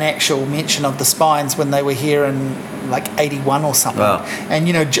an actual mention of the Spines when they were here in like 81 or something. Wow. And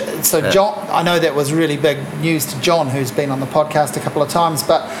John, I know that was really big news to John, who's been on the podcast a couple of times,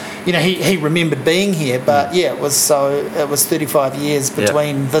 but he remembered being here, but it was 35 years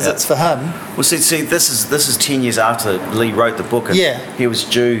between visits for him. Well, see, this is 10 years after Lee wrote the book, and he was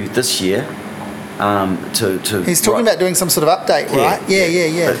due this year to he's talking about doing some sort of update, right?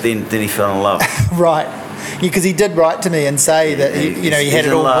 Yeah. But then he fell in love. Right. Because he did write to me and say that he had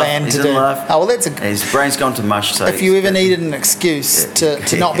it all planned to do. Oh, well, that's his brain's gone to mush. So if you ever needed an excuse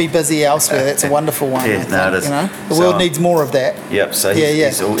to not be busy elsewhere, that's a wonderful one. It is. The world needs more of that. Yep. So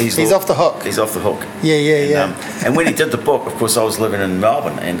he's off the hook. He's off the hook. Yeah. And when he did the book, of course, I was living in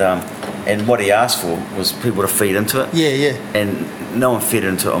Melbourne, and what he asked for was people to feed into it. Yeah. And no one fed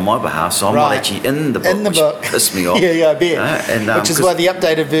into it on my behalf, so I'm not actually in the book. Which pissed me off. I bet. Which is why the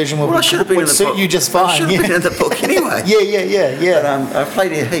updated version would suit you just fine. I should have been in the book anyway. Yeah. But I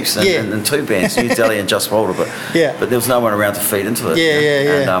played here heaps in two bands, New Delhi and Just Walter, but there was no one around to feed into it.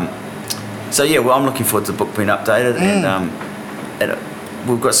 Yeah. And I'm looking forward to the book being updated, and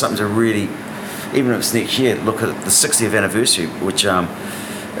we've got something to really, even if it's next year, look at the 60th anniversary, which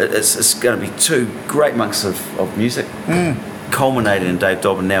it's going to be 2 great months of music. Culminated in Dave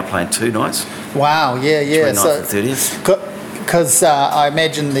Dobbyn now playing 2 nights. Wow, 29th and 30th. Because I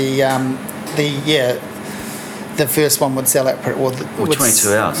imagine the first one would sell out pretty well.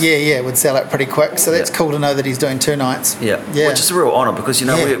 22 hours. Yeah, would sell out pretty quick. So that's cool to know that he's doing 2 nights. Yeah. Which is a real honour, because we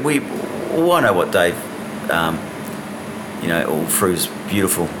all know what Dave, all through his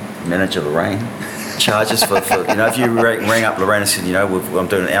beautiful manager Lorraine, charges for if you rang up Lorraine and said, I'm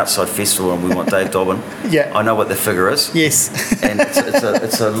doing an outside festival and we want Dave Dobbyn. I know what the figure is. Yes. And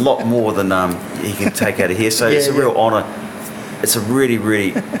it's a lot more than he can take out of here. So it's a real honour. It's a really,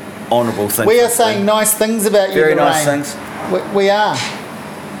 really honourable thing. We are saying nice things about you, Very Lorraine. nice things. We are.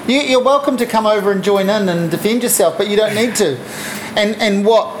 You're welcome to come over and join in and defend yourself, but you don't need to. And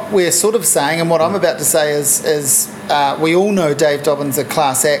what we're sort of saying, and what I'm about to say is we all know Dave Dobbyn's a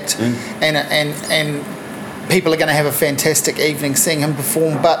class act, and people are going to have a fantastic evening seeing him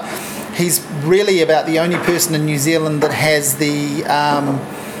perform, but he's really about the only person in New Zealand that has the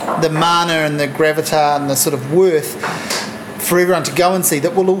mana and the gravitas and the sort of worth for everyone to go and see,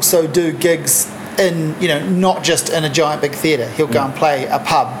 that will also do gigs in, not just in a giant big theatre. He'll go and play a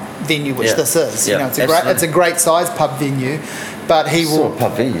pub venue, which this is. It's a great size pub venue, but he will. Still a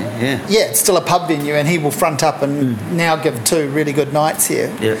pub venue, Yeah, it's still a pub venue, and he will front up and now give 2 really good nights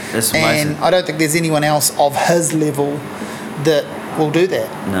here. Yeah, that's amazing. And I don't think there's anyone else of his level that will do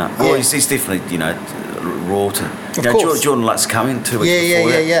that. No, well, he's definitely raw to. Of course. Jordan Luck's coming 2 weeks before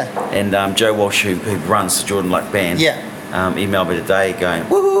that. And Joe Walsh, who runs the Jordan Luck band. Emailed me today going,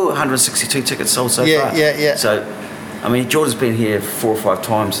 woohoo, 162 tickets sold so far. Yeah. So, Jordan's been here 4 or 5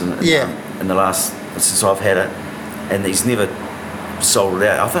 times in the last since I've had it, and he's never sold it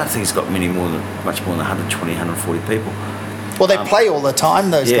out. I don't think he's got much more than 120, 140 people. Well, they play all the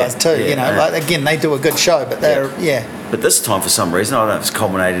time, those guys too. Like, again, they do a good show, but they're But this time, for some reason, I don't know if it's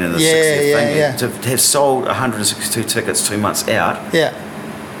culminating in the 60th thing. To have sold 162 tickets 2 months out.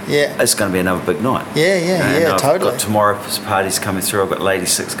 It's going to be another big night. Totally. I've got tomorrow's parties coming through. I've got Lady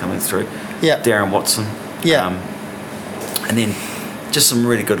Six coming through. Darren Watson. And then just some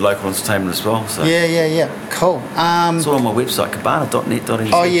really good local entertainment as well. So. Cool. It's all on my website,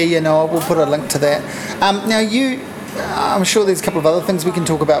 cabana.net.nz. Oh, no, we'll put a link to that. Now, I'm sure there's a couple of other things we can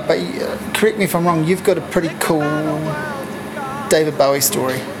talk about, but correct me if I'm wrong, you've got a pretty cool David Bowie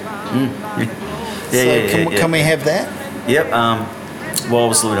story. Can we have that? Yep. Well, I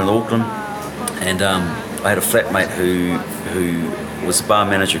was living in Auckland, and I had a flatmate who was the bar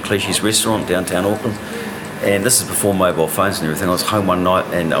manager at Clichy's restaurant downtown Auckland. And this is before mobile phones and everything. I was home one night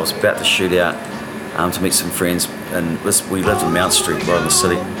and I was about to shoot out to meet some friends, and we lived in Mount Street, right in the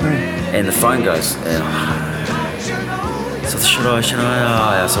city. And the phone goes, and so should I?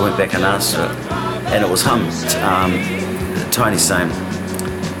 So I went back and answered it, and it was Tony saying,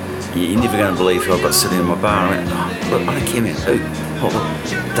 "You're never going to believe who I've got sitting in my bar." I went, "Look, I don't care, man. Who? What?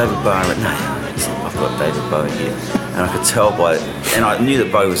 David Bowie." I went, "No, I've got David Bowie here." And I could tell by it, and I knew that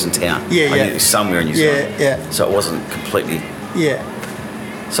Bowie was in town. I knew he was somewhere in New Zealand. So it wasn't completely.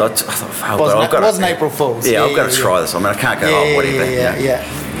 So I thought, it wasn't April Fool's. I've got to try this. I mean, I can't go, whatever.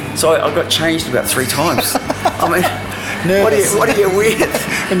 So I got changed about 3 times. I mean, what are you weird?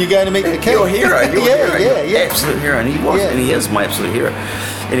 When you're going to meet the king. You're a hero. You're an absolute hero. And he was, and he is my absolute hero.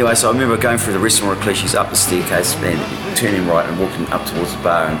 Anyway, so I remember going through the restaurant at Clichy's, up the staircase, and turning right and walking up towards the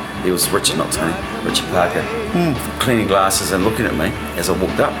bar, and there was Richard Parker, cleaning glasses and looking at me as I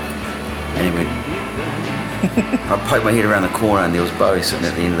walked up. And he went, I poked my head around the corner, and there was Bowie sitting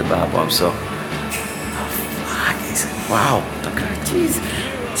at the end of the bar by himself. Oh, fuck. He said, wow. Okay, jeez.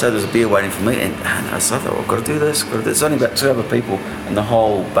 So there was a beer waiting for me, and I thought, I've got to do this. There's only about 2 other people in the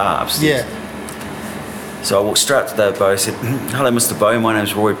whole bar upstairs. So I walked straight up to David Bowie and said, "Hello, Mr. Bowie, my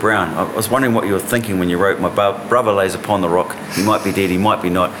name's Roy Brown. I was wondering what you were thinking when you wrote, 'My brother lays upon the rock. He might be dead, he might be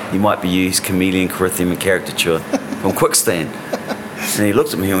not. He might be you, he's chameleon, Corinthian, and caricature from Quickstand.'" And he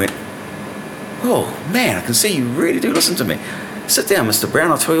looked at me and went, "Oh, man, I can see you really do listen to me. Sit down, Mr. Brown,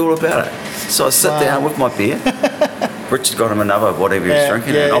 I'll tell you all about it." So I sit down with my beer. Richard got him another whatever he was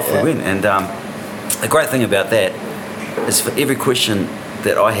drinking, and off we went. And the great thing about that is, for every question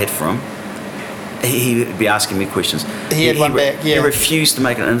that I had for him, he'd be asking me questions. He had one back. He refused to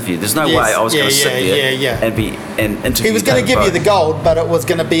make an interview. There's no way I was going to sit there and interview. He was going to give you the gold, but it was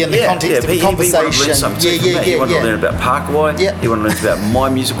going to be in the context of a conversation. He wanted to learn something from me. He wanted to learn about Parkawai. He wanted to learn about my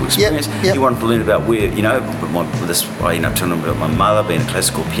musical experience. He wanted to learn about where, I ended up telling him about my mother being a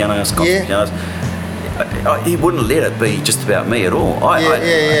classical pianist, gospel pianist. He wouldn't let it be just about me at all. About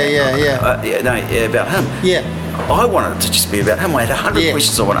him. I wanted it to just be about him. I had 100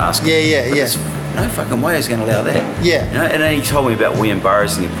 questions I want to ask him. There's no fucking way he's going to allow that. And then he told me about William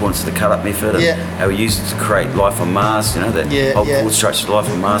Burroughs and the importance of the cut-up method, and how he used it to create Life on Mars. That whole chord structure of Life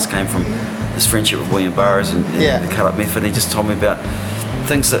on Mars came from his friendship with William Burroughs and the cut-up method. And he just told me about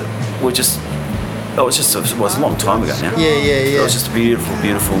things that were just... It was a long time ago now. It was just a beautiful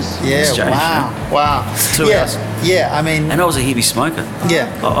exchange. Wow. 2 hours. I mean... And I was a heavy smoker.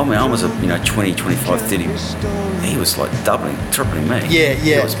 I mean, I was a 20, 25, 30. He was like doubling, tripling me.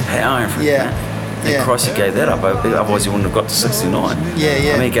 He was powering for it. And Christ, he gave that up. Otherwise, he wouldn't have got to 69. I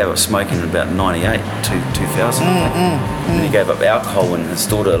mean, he gave up smoking in about 98 to 2000. And he gave up alcohol when his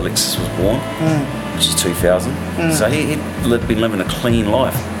daughter Alexis was born, which is 2000. So he'd been living a clean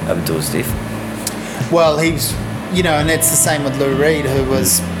life up until his death. Well, he's, and that's the same with Lou Reed, who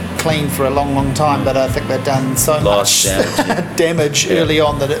was clean for a long time, but I think they'd done so much damage early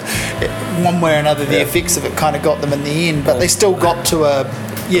on that one way or another, the effects of it kind of got them in the end, but they still got to a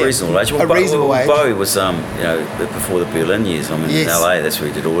reasonable age. Reasonable age. Bowie was, before the Berlin years. I mean, in LA, that's where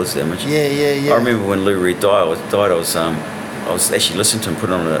he did all his damage. I remember when Lou Reed died. I was actually listening to him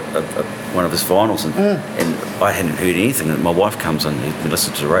put on one of his vinyls, and I hadn't heard anything. And my wife comes in, he'd been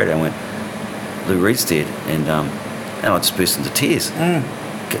listening to the radio, and went, "Lou Reed's dead," and I just burst into tears.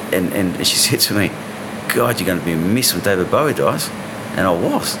 And she said to me, "God, you're going to be a mess when David Bowie dies." And I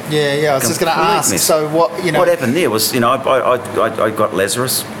was. I was just going to ask. Mess. So what What happened there was, I got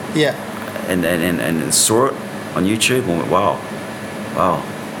Lazarus. And saw it on YouTube and went, wow.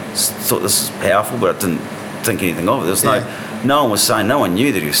 Thought this is powerful, but I didn't think anything of it. There was no one was saying, no one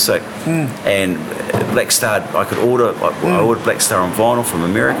knew that he was sick. And Black Star, I ordered Black Star on vinyl from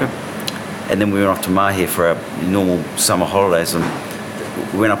America. And then we went off to Mahia for our normal summer holidays, and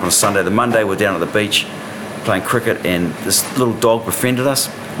we went up on a Sunday. The Monday we're down at the beach playing cricket, and this little dog befriended us,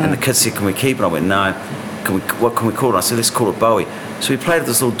 and the kids said, can we keep it? I went, no. What can we call it? I said, let's call it Bowie. So we played with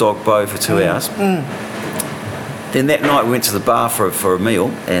this little dog Bowie for 2 hours. Then that night we went to the bar for a meal,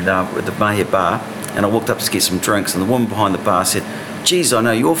 and at the Mahia bar, and I walked up to get some drinks, and the woman behind the bar said, geez, I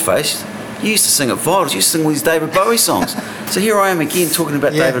know your face. You used to sing at Vitals. You used to sing all these David Bowie songs. So here I am again talking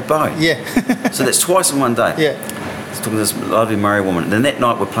about David Bowie. Yeah. So that's twice in one day. Yeah. I was talking to this lovely Murray woman. And then that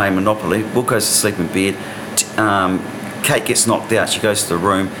night we're playing Monopoly. Will goes to sleep in bed. Kate gets knocked out. She goes to the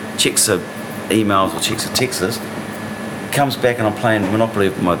room, checks her emails or checks her texts, comes back, and I'm playing Monopoly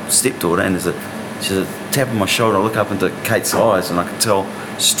with my stepdaughter, and she's a tap on my shoulder. I look up into Kate's eyes, and I can tell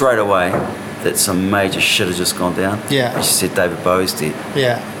straight away that some major shit has just gone down. Yeah. And she said, David Bowie's dead.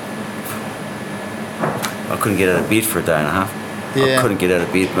 Yeah. I couldn't get out of bed for a day and a half. Yeah. I couldn't get out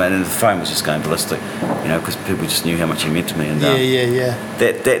of bed, man, and the phone was just going ballistic, because people just knew how much he meant to me. And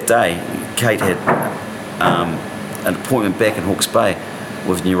That day, Kate had an appointment back in Hawke's Bay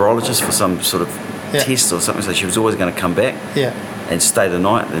with a neurologist for some sort of test or something, so she was always going to come back and stay the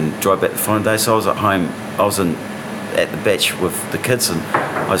night and drive back the following day. So I was at home, I was at the batch with the kids, and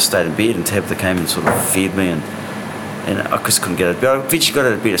I just stayed in bed, and Tabitha came and sort of fed me, and I just couldn't get out of bed. I eventually got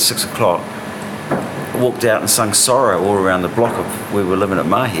out of bed at 6 o'clock, walked out and sung Sorrow all around the block of where we were living at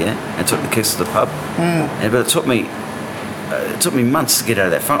Mahia, and took the kids to the pub. But it took me months to get out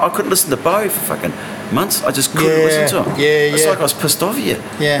of that funk. I couldn't listen to Bowie for fucking months. I just couldn't listen to him. It's like I was pissed off at you.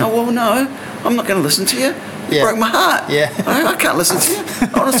 No, I'm not going to listen to you. You broke my heart. I can't listen to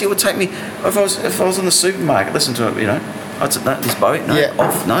you. Honestly, it would take me, if I was in the supermarket, listen to it, I'd say, no, there's Bowie. No,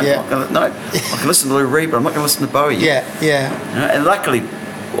 off. No, I can listen to Lou Reed, but I'm not going to listen to Bowie yet. And luckily,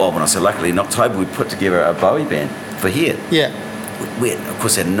 when I say luckily, in October we put together a Bowie band for here. We of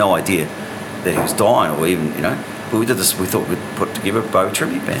course had no idea that he was dying, or even, but we did this. We thought we'd put together a Bowie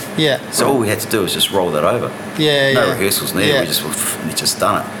tribute band. So all we had to do was just roll that over. No rehearsals needed. We just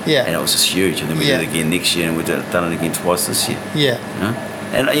done it. And it was just huge. And then we did it again next year, and we've done it again twice this year.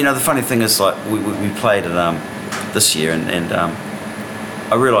 And the funny thing is, like we played it this year, and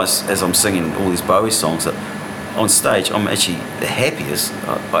I realised as I'm singing all these Bowie songs that on stage I'm actually the happiest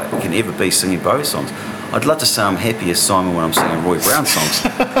I can ever be singing Bowie songs. I'd love to say I'm happy as Simon when I'm singing Roy Brown songs.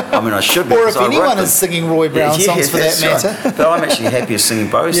 I mean, I should be. Or if anyone is singing Roy Brown songs for that matter. Right. But I'm actually happy as singing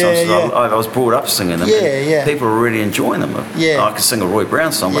Bowie songs. I was brought up singing them. People are really enjoying them. I could sing a Roy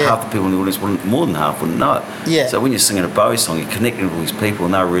Brown song, but half the people in the audience more than half wouldn't know it. So when you're singing a Bowie song, you're connecting with all these people,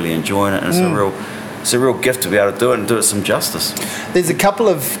 and they're really enjoying it. And it's a real gift to be able to do it and do it some justice. There's a couple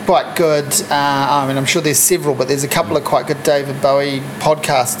of quite good, I'm sure there's several, but there's a couple of quite good David Bowie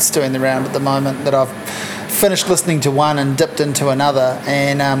podcasts doing the round at the moment that I've finished listening to one and dipped into another.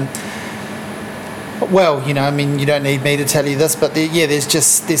 And, you don't need me to tell you this, but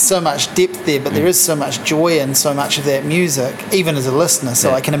there's so much depth there, but there is so much joy in so much of that music, even as a listener.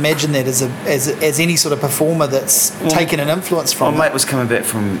 So I can imagine that as any sort of performer that's taken an influence from My mate was coming back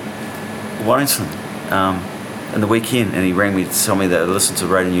from Wellington in the weekend, and he rang me to tell me that they listened to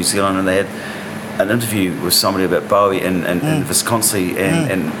Radio New Zealand, and they had an interview with somebody about Bowie in Visconsy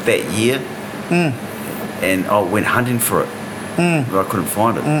and that year, and I went hunting for it, but I couldn't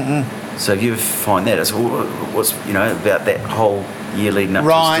find it. So if you find that, it's what's about that whole year leading up to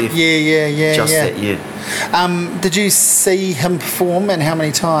his death. That year. Did you see him perform, and how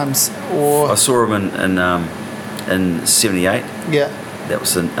many times? Or I saw him in '78. That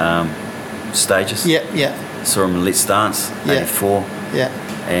was in Stages. Saw him in Let's Dance, 84.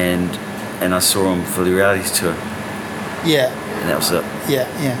 And I saw him for the reality tour. And that was it.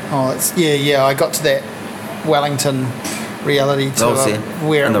 Oh, it's I got to that Wellington reality tour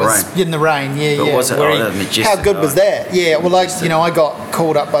where in it the was rain. in the rain. Was it? Majestic. How good was that? I got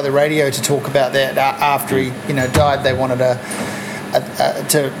called up by the radio to talk about that after he died. They wanted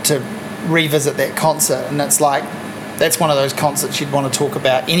to revisit that concert, and it's like, that's one of those concerts you'd want to talk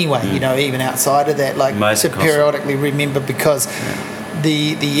about anyway, even outside of that, like to periodically remember, because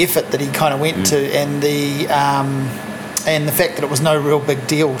the effort that he kind of went to, and the fact that it was no real big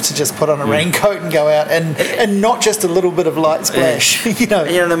deal to just put on a raincoat and go out and not just a little bit of light splash.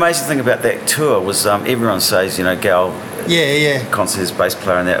 The amazing thing about that tour was everyone says, Gal concert, his bass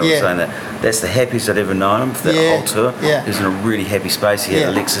player, and that was saying that's the happiest I'd ever known him for that whole tour. He was in a really happy space. He had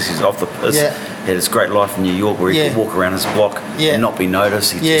Alexis, he's off the piss. He had his great life in New York where he could walk around his block and not be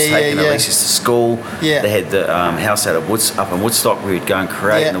noticed. He'd just taken Alexis to school. They had the house up in Woodstock where he'd go and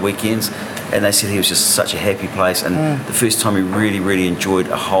create on the weekends. And they said he was just such a happy place. And the first time he really, really enjoyed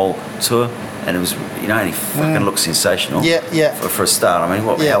a whole tour. And it was, and he fucking looked sensational for a start. I mean,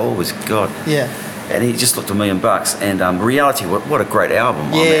 how old was God? And he just looked $1,000,000. And Reality, what a great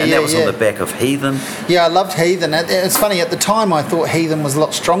album. And that was on the back of Heathen. Yeah, I loved Heathen. It's funny, at the time I thought Heathen was a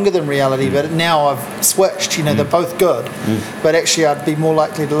lot stronger than Reality, but now I've switched. They're both good. But actually I'd be more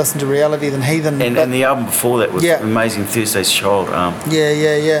likely to listen to Reality than Heathen. And the album before that was Amazing Thursday's Child.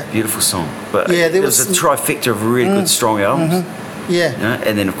 Beautiful song. But there was a trifecta of really good, strong albums.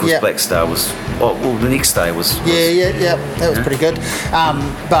 And then of course Black Star was the next day was that was pretty good,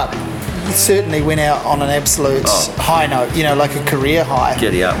 but you certainly went out on an absolute high note, like a career high.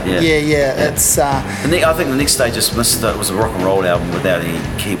 Giddy up. It's I think the next day just missed it. Was a rock and roll album without any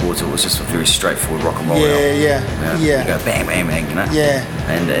keyboards. It was just a very straightforward rock and roll album. You go bang bang bang,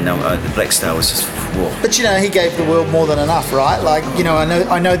 and the Black Star was just whoa. But he gave the world more than enough, right? Like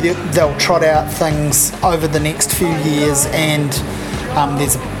I know they'll trot out things over the next few years, and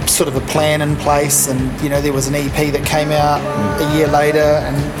there's a sort of a plan in place, and there was an EP that came out a year later,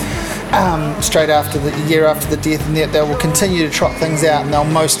 and straight after the year after the death, and they will continue to trot things out, and they'll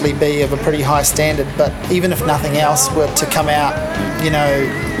mostly be of a pretty high standard. But even if nothing else were to come out,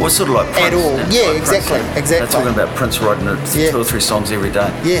 well, sort of like Prince, at all, exactly. They're talking about Prince writing 2 or 3 songs every day,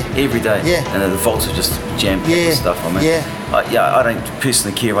 every day, and the vaults are just jam-packed with stuff. I don't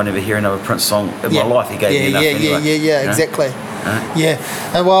personally care if I never hear another Prince song in my life. He gave me enough anyway. Exactly.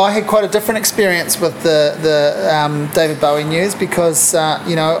 Well, I had quite a different experience with the David Bowie news, because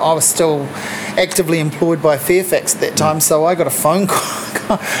I was still actively employed by Fairfax at that time, so I got a phone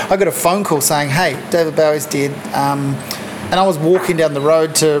call. I got a phone call saying, "Hey, David Bowie's dead," and I was walking down the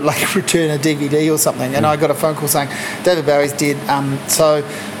road to return a DVD or something, and I got a phone call saying, "David Bowie's dead. So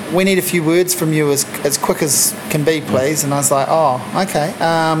we need a few words from you as quick as can be, please." And I was like, "Oh, okay.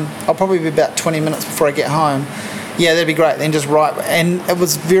 I'll probably be about 20 minutes before I get home." Yeah, that'd be great. Then just write. And it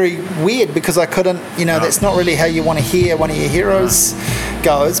was very weird because I couldn't, that's not really how you want to hear one of your heroes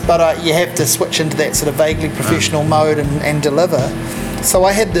goes, but you have to switch into that sort of vaguely professional mode and deliver. So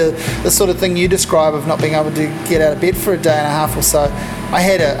I had the sort of thing you describe of not being able to get out of bed for a day and a half or so. I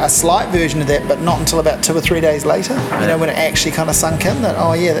had a slight version of that, but not until about 2 or 3 days later, when it actually kind of sunk in that,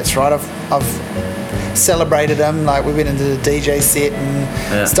 oh yeah, that's right, I've celebrated him, like we went into the DJ set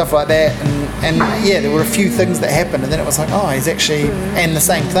and stuff like that, and there were a few things that happened, and then it was like, oh, he's actually, and the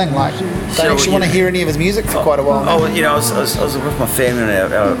same thing, like don't actually want to hear any of his music for quite a while now. I was with my family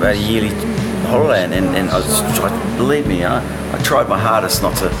on our yearly holiday, and I was, believe me, I tried my hardest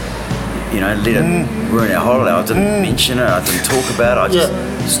not to let it ruin our holiday. I didn't mention it, I didn't talk about it, I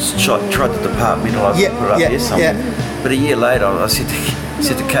just tried to departmentalize it, put it up there somewhere. But a year later I said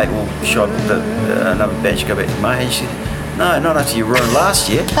to Kate, well, should I put another batch go back to May? And she said, no, not after you ruined last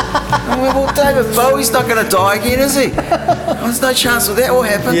year. I went, well, David Bowie's not going to die again, is he? There's no chance of that will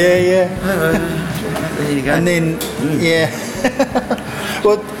happen. There you go. And then,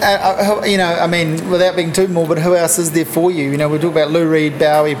 well, without being too morbid, who else is there for you? We talk about Lou Reed,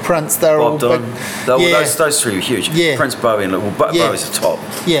 Bowie, Prince, they're Bob all Dylan. Those 3 were huge. Prince, Bowie, and Bowie's the top.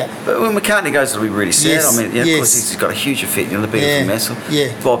 But when McCartney goes, it'll be really sad. Of course, he's got a huge effect on the Beatles massive.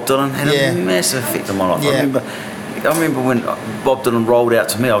 Bob Dylan had a massive effect on my life. I remember when Bob Dylan rolled out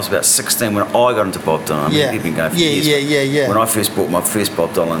to me. I was about 16 when I got into Bob Dylan. He'd been going for years. When I first bought my first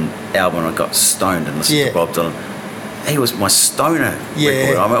Bob Dylan album, I got stoned and listened to Bob Dylan. He was my stoner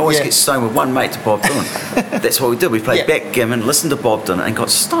record. I always get stoned with one mate to Bob Dylan. That's what we did. We played backgammon, listened to Bob Dylan, and got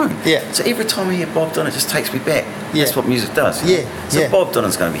stoned. So every time I hear Bob Dylan, it just takes me back. That's what music does. So Bob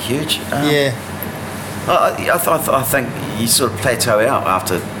Dylan's going to be huge. I think you sort of plateau out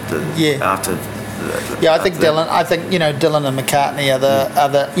after I think Dylan. I think Dylan and McCartney are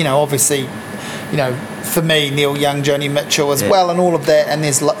the obviously, for me, Neil Young, Joni Mitchell as well, and all of that. And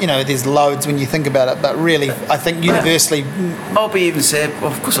there's loads when you think about it. But really, I think universally, I'll be even sad.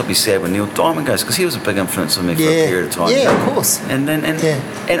 Well, of course, I'll be sad when Neil Diamond goes, because he was a big influence on me for a period of time. Of course. And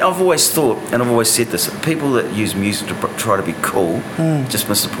I've always thought, and I've always said this: people that use music to try to be cool just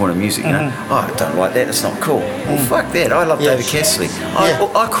miss the point of music. Oh, I don't like that. It's not cool. Well, fuck that. I love David Cassidy.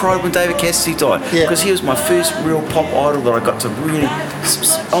 I cried when David Cassidy died because he was my first real pop idol that I got to really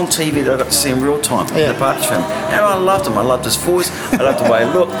on TV, that I got to see in real time. The Partridge Family. And I loved him. I loved his voice. I loved the way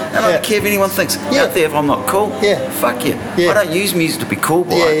he looked. And I don't care if anyone thinks out there if I'm not cool. Fuck you. I don't use music to be cool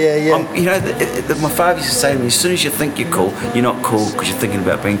by. My father used to say to me, as soon as you think you're cool, you're not cool because you're thinking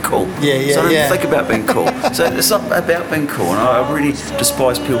about being cool. So I don't think about being cool. So it's not about being cool. And I really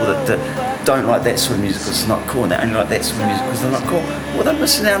despise people that don't like that sort of music because it's not cool, and they only like that sort of music because they're not cool. Well, they're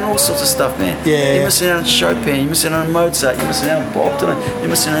missing out on all sorts of stuff, man. Yeah. You're missing out on Chopin, you're missing out on Mozart, you're missing out on Bob Dylan, you're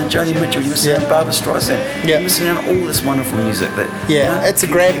missing out on Joni Mitchell, you're missing out on Barbra Streisand. Yeah. You're missing out on all this wonderful music that. It's a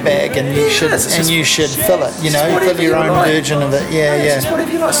grab bag, and you should fill it. Fill your own version of it. It's just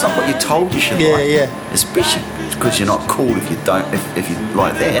whatever you like. It's not what you're told you should like. Especially because you're not cool if you don't, if you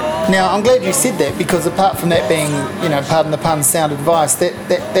like that. Now, I'm glad you said that, because apart from that being, pardon the pun, sound advice,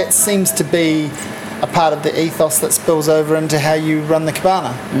 that seems to be a part of the ethos that spills over into how you run the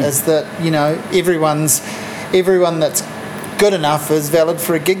Cabana, is that, everyone that's good enough is valid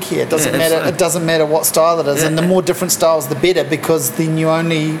for a gig here. It doesn't matter. It doesn't matter what style it is, and the more different styles, the better, because then you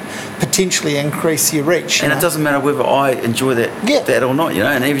only potentially increase your reach. And it doesn't matter whether I enjoy that or not,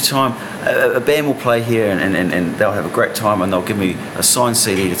 And every time a band will play here, and they'll have a great time, and they'll give me a signed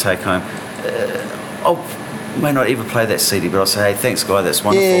CD to take home. I may not ever play that CD, but I'll say, hey, thanks, guy, that's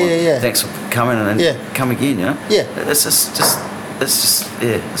wonderful. Thanks for coming, and come again, It's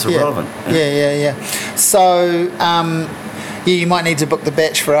it's irrelevant. So, you might need to book the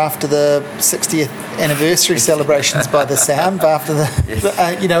batch for after the 60th anniversary celebrations by the sound, after the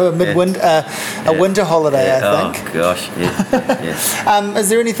a winter holiday, I think. Oh gosh, Is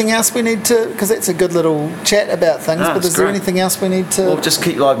there anything else we need to? Because that's a good little chat about things. But is there anything else we need to? Well, just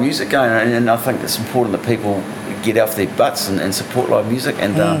keep live music going, and I think it's important that people get off their butts and support live music,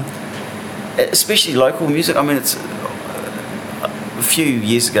 and especially local music. I mean, it's a few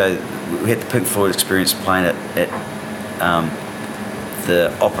years ago we had the Pink Floyd experience playing at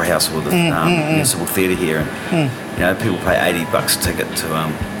the Opera House, or the Municipal Theatre here, and people pay $80 a ticket to,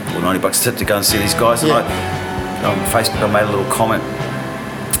 or $90 a ticket to go and see these guys. And on Facebook I made a little comment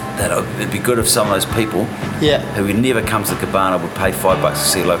that it'd be good if some of those people who would never come to the Cabana would pay $5 to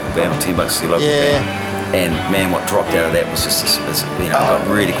see a local band, or $10 to see a local band. And man, what dropped out of that was just, got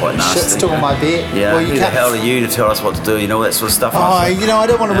really quite nasty. Shit's still my bet. Yeah, well, who the hell are you to tell us what to do? That sort of stuff. I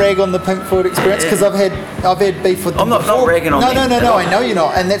don't want to rag on the Pink Floyd experience, because I've had beef with them. I'm not ragging on them. No, I know you're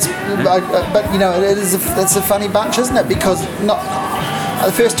not, and that's. But it's a funny bunch, isn't it? Because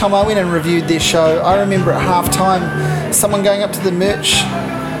the first time I went and reviewed their show, I remember at halftime someone going up to the merch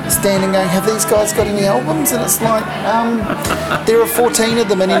stand and going, have these guys got any albums? And it's like, there are 14 of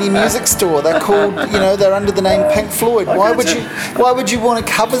them in any music store. They're called, they're under the name Pink Floyd. Why would you want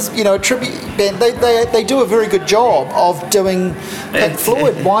to cover, a tribute band? They do a very good job of doing Pink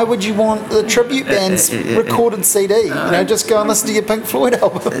Floyd. Why would you want the tribute band's recorded CD? Just go and listen to your Pink Floyd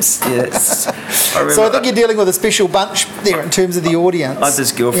albums. So I think you're dealing with a special bunch there in terms of the audience. I had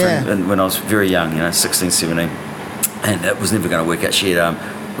this girlfriend when I was very young, 16, 17, and it was never going to work out. She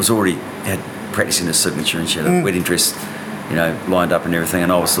was already had practicing the signature, and she had a wedding dress, lined up and everything,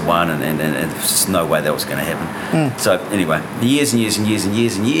 and I was the one, and there's just no way that was going to happen. So anyway, years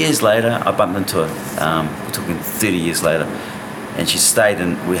later, I bumped into her. We're talking 30 years later, and she stayed,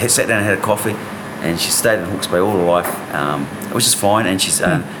 and we sat down and had a coffee, and she stayed in Hawke's Bay all her life, which is fine. And she's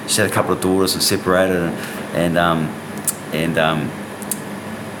had a couple of daughters and separated, and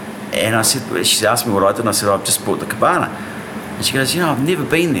I said, she asked me what I did, and I said, I've just bought the Cabana. And she goes, I've never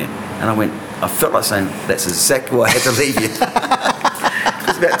been there. And I went, I felt like saying, that's exactly why I had to leave you.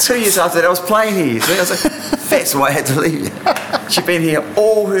 Because about 2 years after that, I was playing here. So I was like, that's why I had to leave you. She'd been here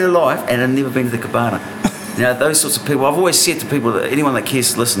all her life and had never been to the Cabana. Those sorts of people, I've always said to people, that anyone that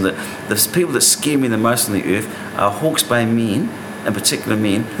cares to listen, that the people that scare me the most on the earth are Hawke's Bay men, in particular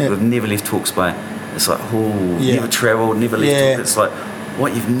men, who have never left Hawke's Bay. It's like, never travelled, never left. It's like,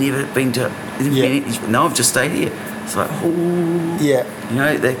 what, you've never been to? No, I've just stayed here. It's like,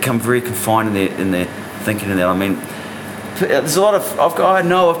 they come very confined in their thinking and that. I mean, there's a lot of I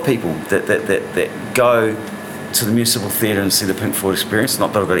know of people that go to the Municipal Theatre and see the Pink Floyd experience.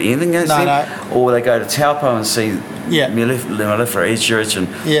 Not that I've got anything against them. Or they go to Taupo and see Mellifera, Ed Sheeran,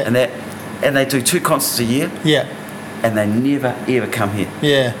 and that, and they do 2 concerts a year. And they never ever come here.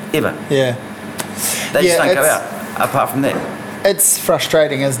 Ever. They just don't go out. Apart from that. It's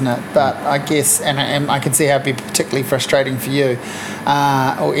frustrating, isn't it? But I guess, and I can see how it'd be particularly frustrating for you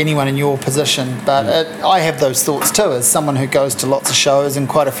or anyone in your position. But I have those thoughts too, as someone who goes to lots of shows in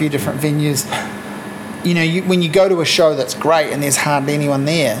quite a few different venues. When you go to a show that's great and there's hardly anyone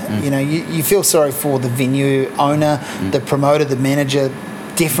there, you feel sorry for the venue owner, the promoter, the manager,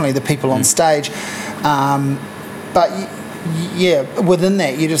 definitely the people on stage. But within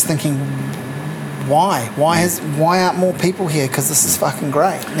that, you're just thinking, why aren't more people here? Because this is fucking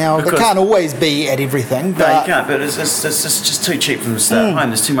great. Now, they can't always be at everything. No, you can't. But it's just too cheap for them to stay at home.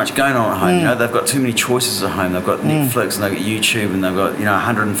 There's too much going on at home. They've got too many choices at home. They've got Netflix, and they've got YouTube, and they've got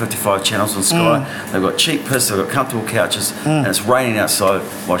 155 channels on Sky. They've got cheap piss. They've got comfortable couches, and it's raining outside.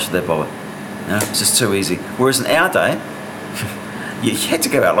 Why should they bother? It's just too easy. Whereas in our day, you had to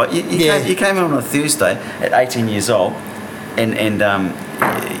go out. Like you came on a Thursday at 18 years old, and in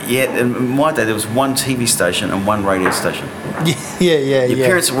my day there was one TV station and one radio station. Your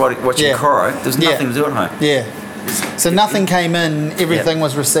parents were watching Coro. There was nothing to do at home. Yeah. So nothing came in, everything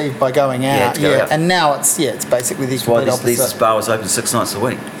was received by going out. Out. And now it's basically the complete opposite. This bar was open 6 nights a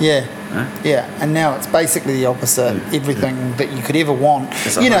week. And now it's basically the opposite. Everything that you could ever want.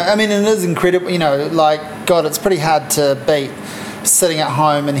 I mean, it is incredible. God, it's pretty hard to beat sitting at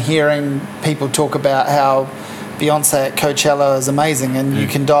home and hearing people talk about how Beyonce at Coachella is amazing, and you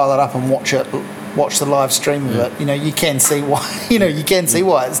can dial it up and watch the live stream of it. You can see why. You can see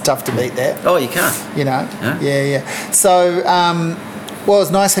why it's tough to beat that. Oh, you can't. So, it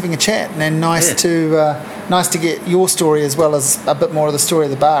was nice having a chat, and nice to get your story as well as a bit more of the story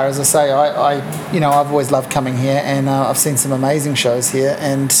of the bar. As I say, I've always loved coming here, and I've seen some amazing shows here.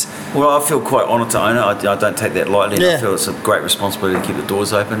 And I feel quite honoured to own it. I don't take that lightly. And I feel it's a great responsibility to keep the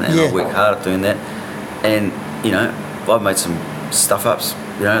doors open, and I work hard at doing that. And I've made some stuff ups.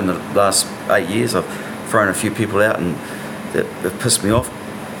 In the last 8 years, I've thrown a few people out, and they've pissed me off.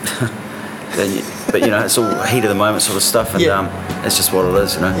 But it's all heat of the moment sort of stuff, and it's just what it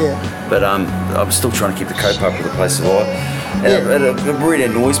is, But I'm still trying to keep the cope up with the place alive. And it really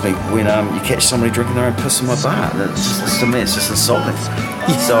annoys me when you catch somebody drinking their own piss in my bar. To me, it's just insulting.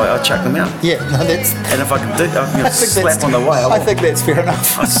 So I chuck them out. And if I can do, I can slap on the way. I think that's fair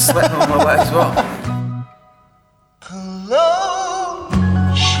enough. I slap them on my way as well.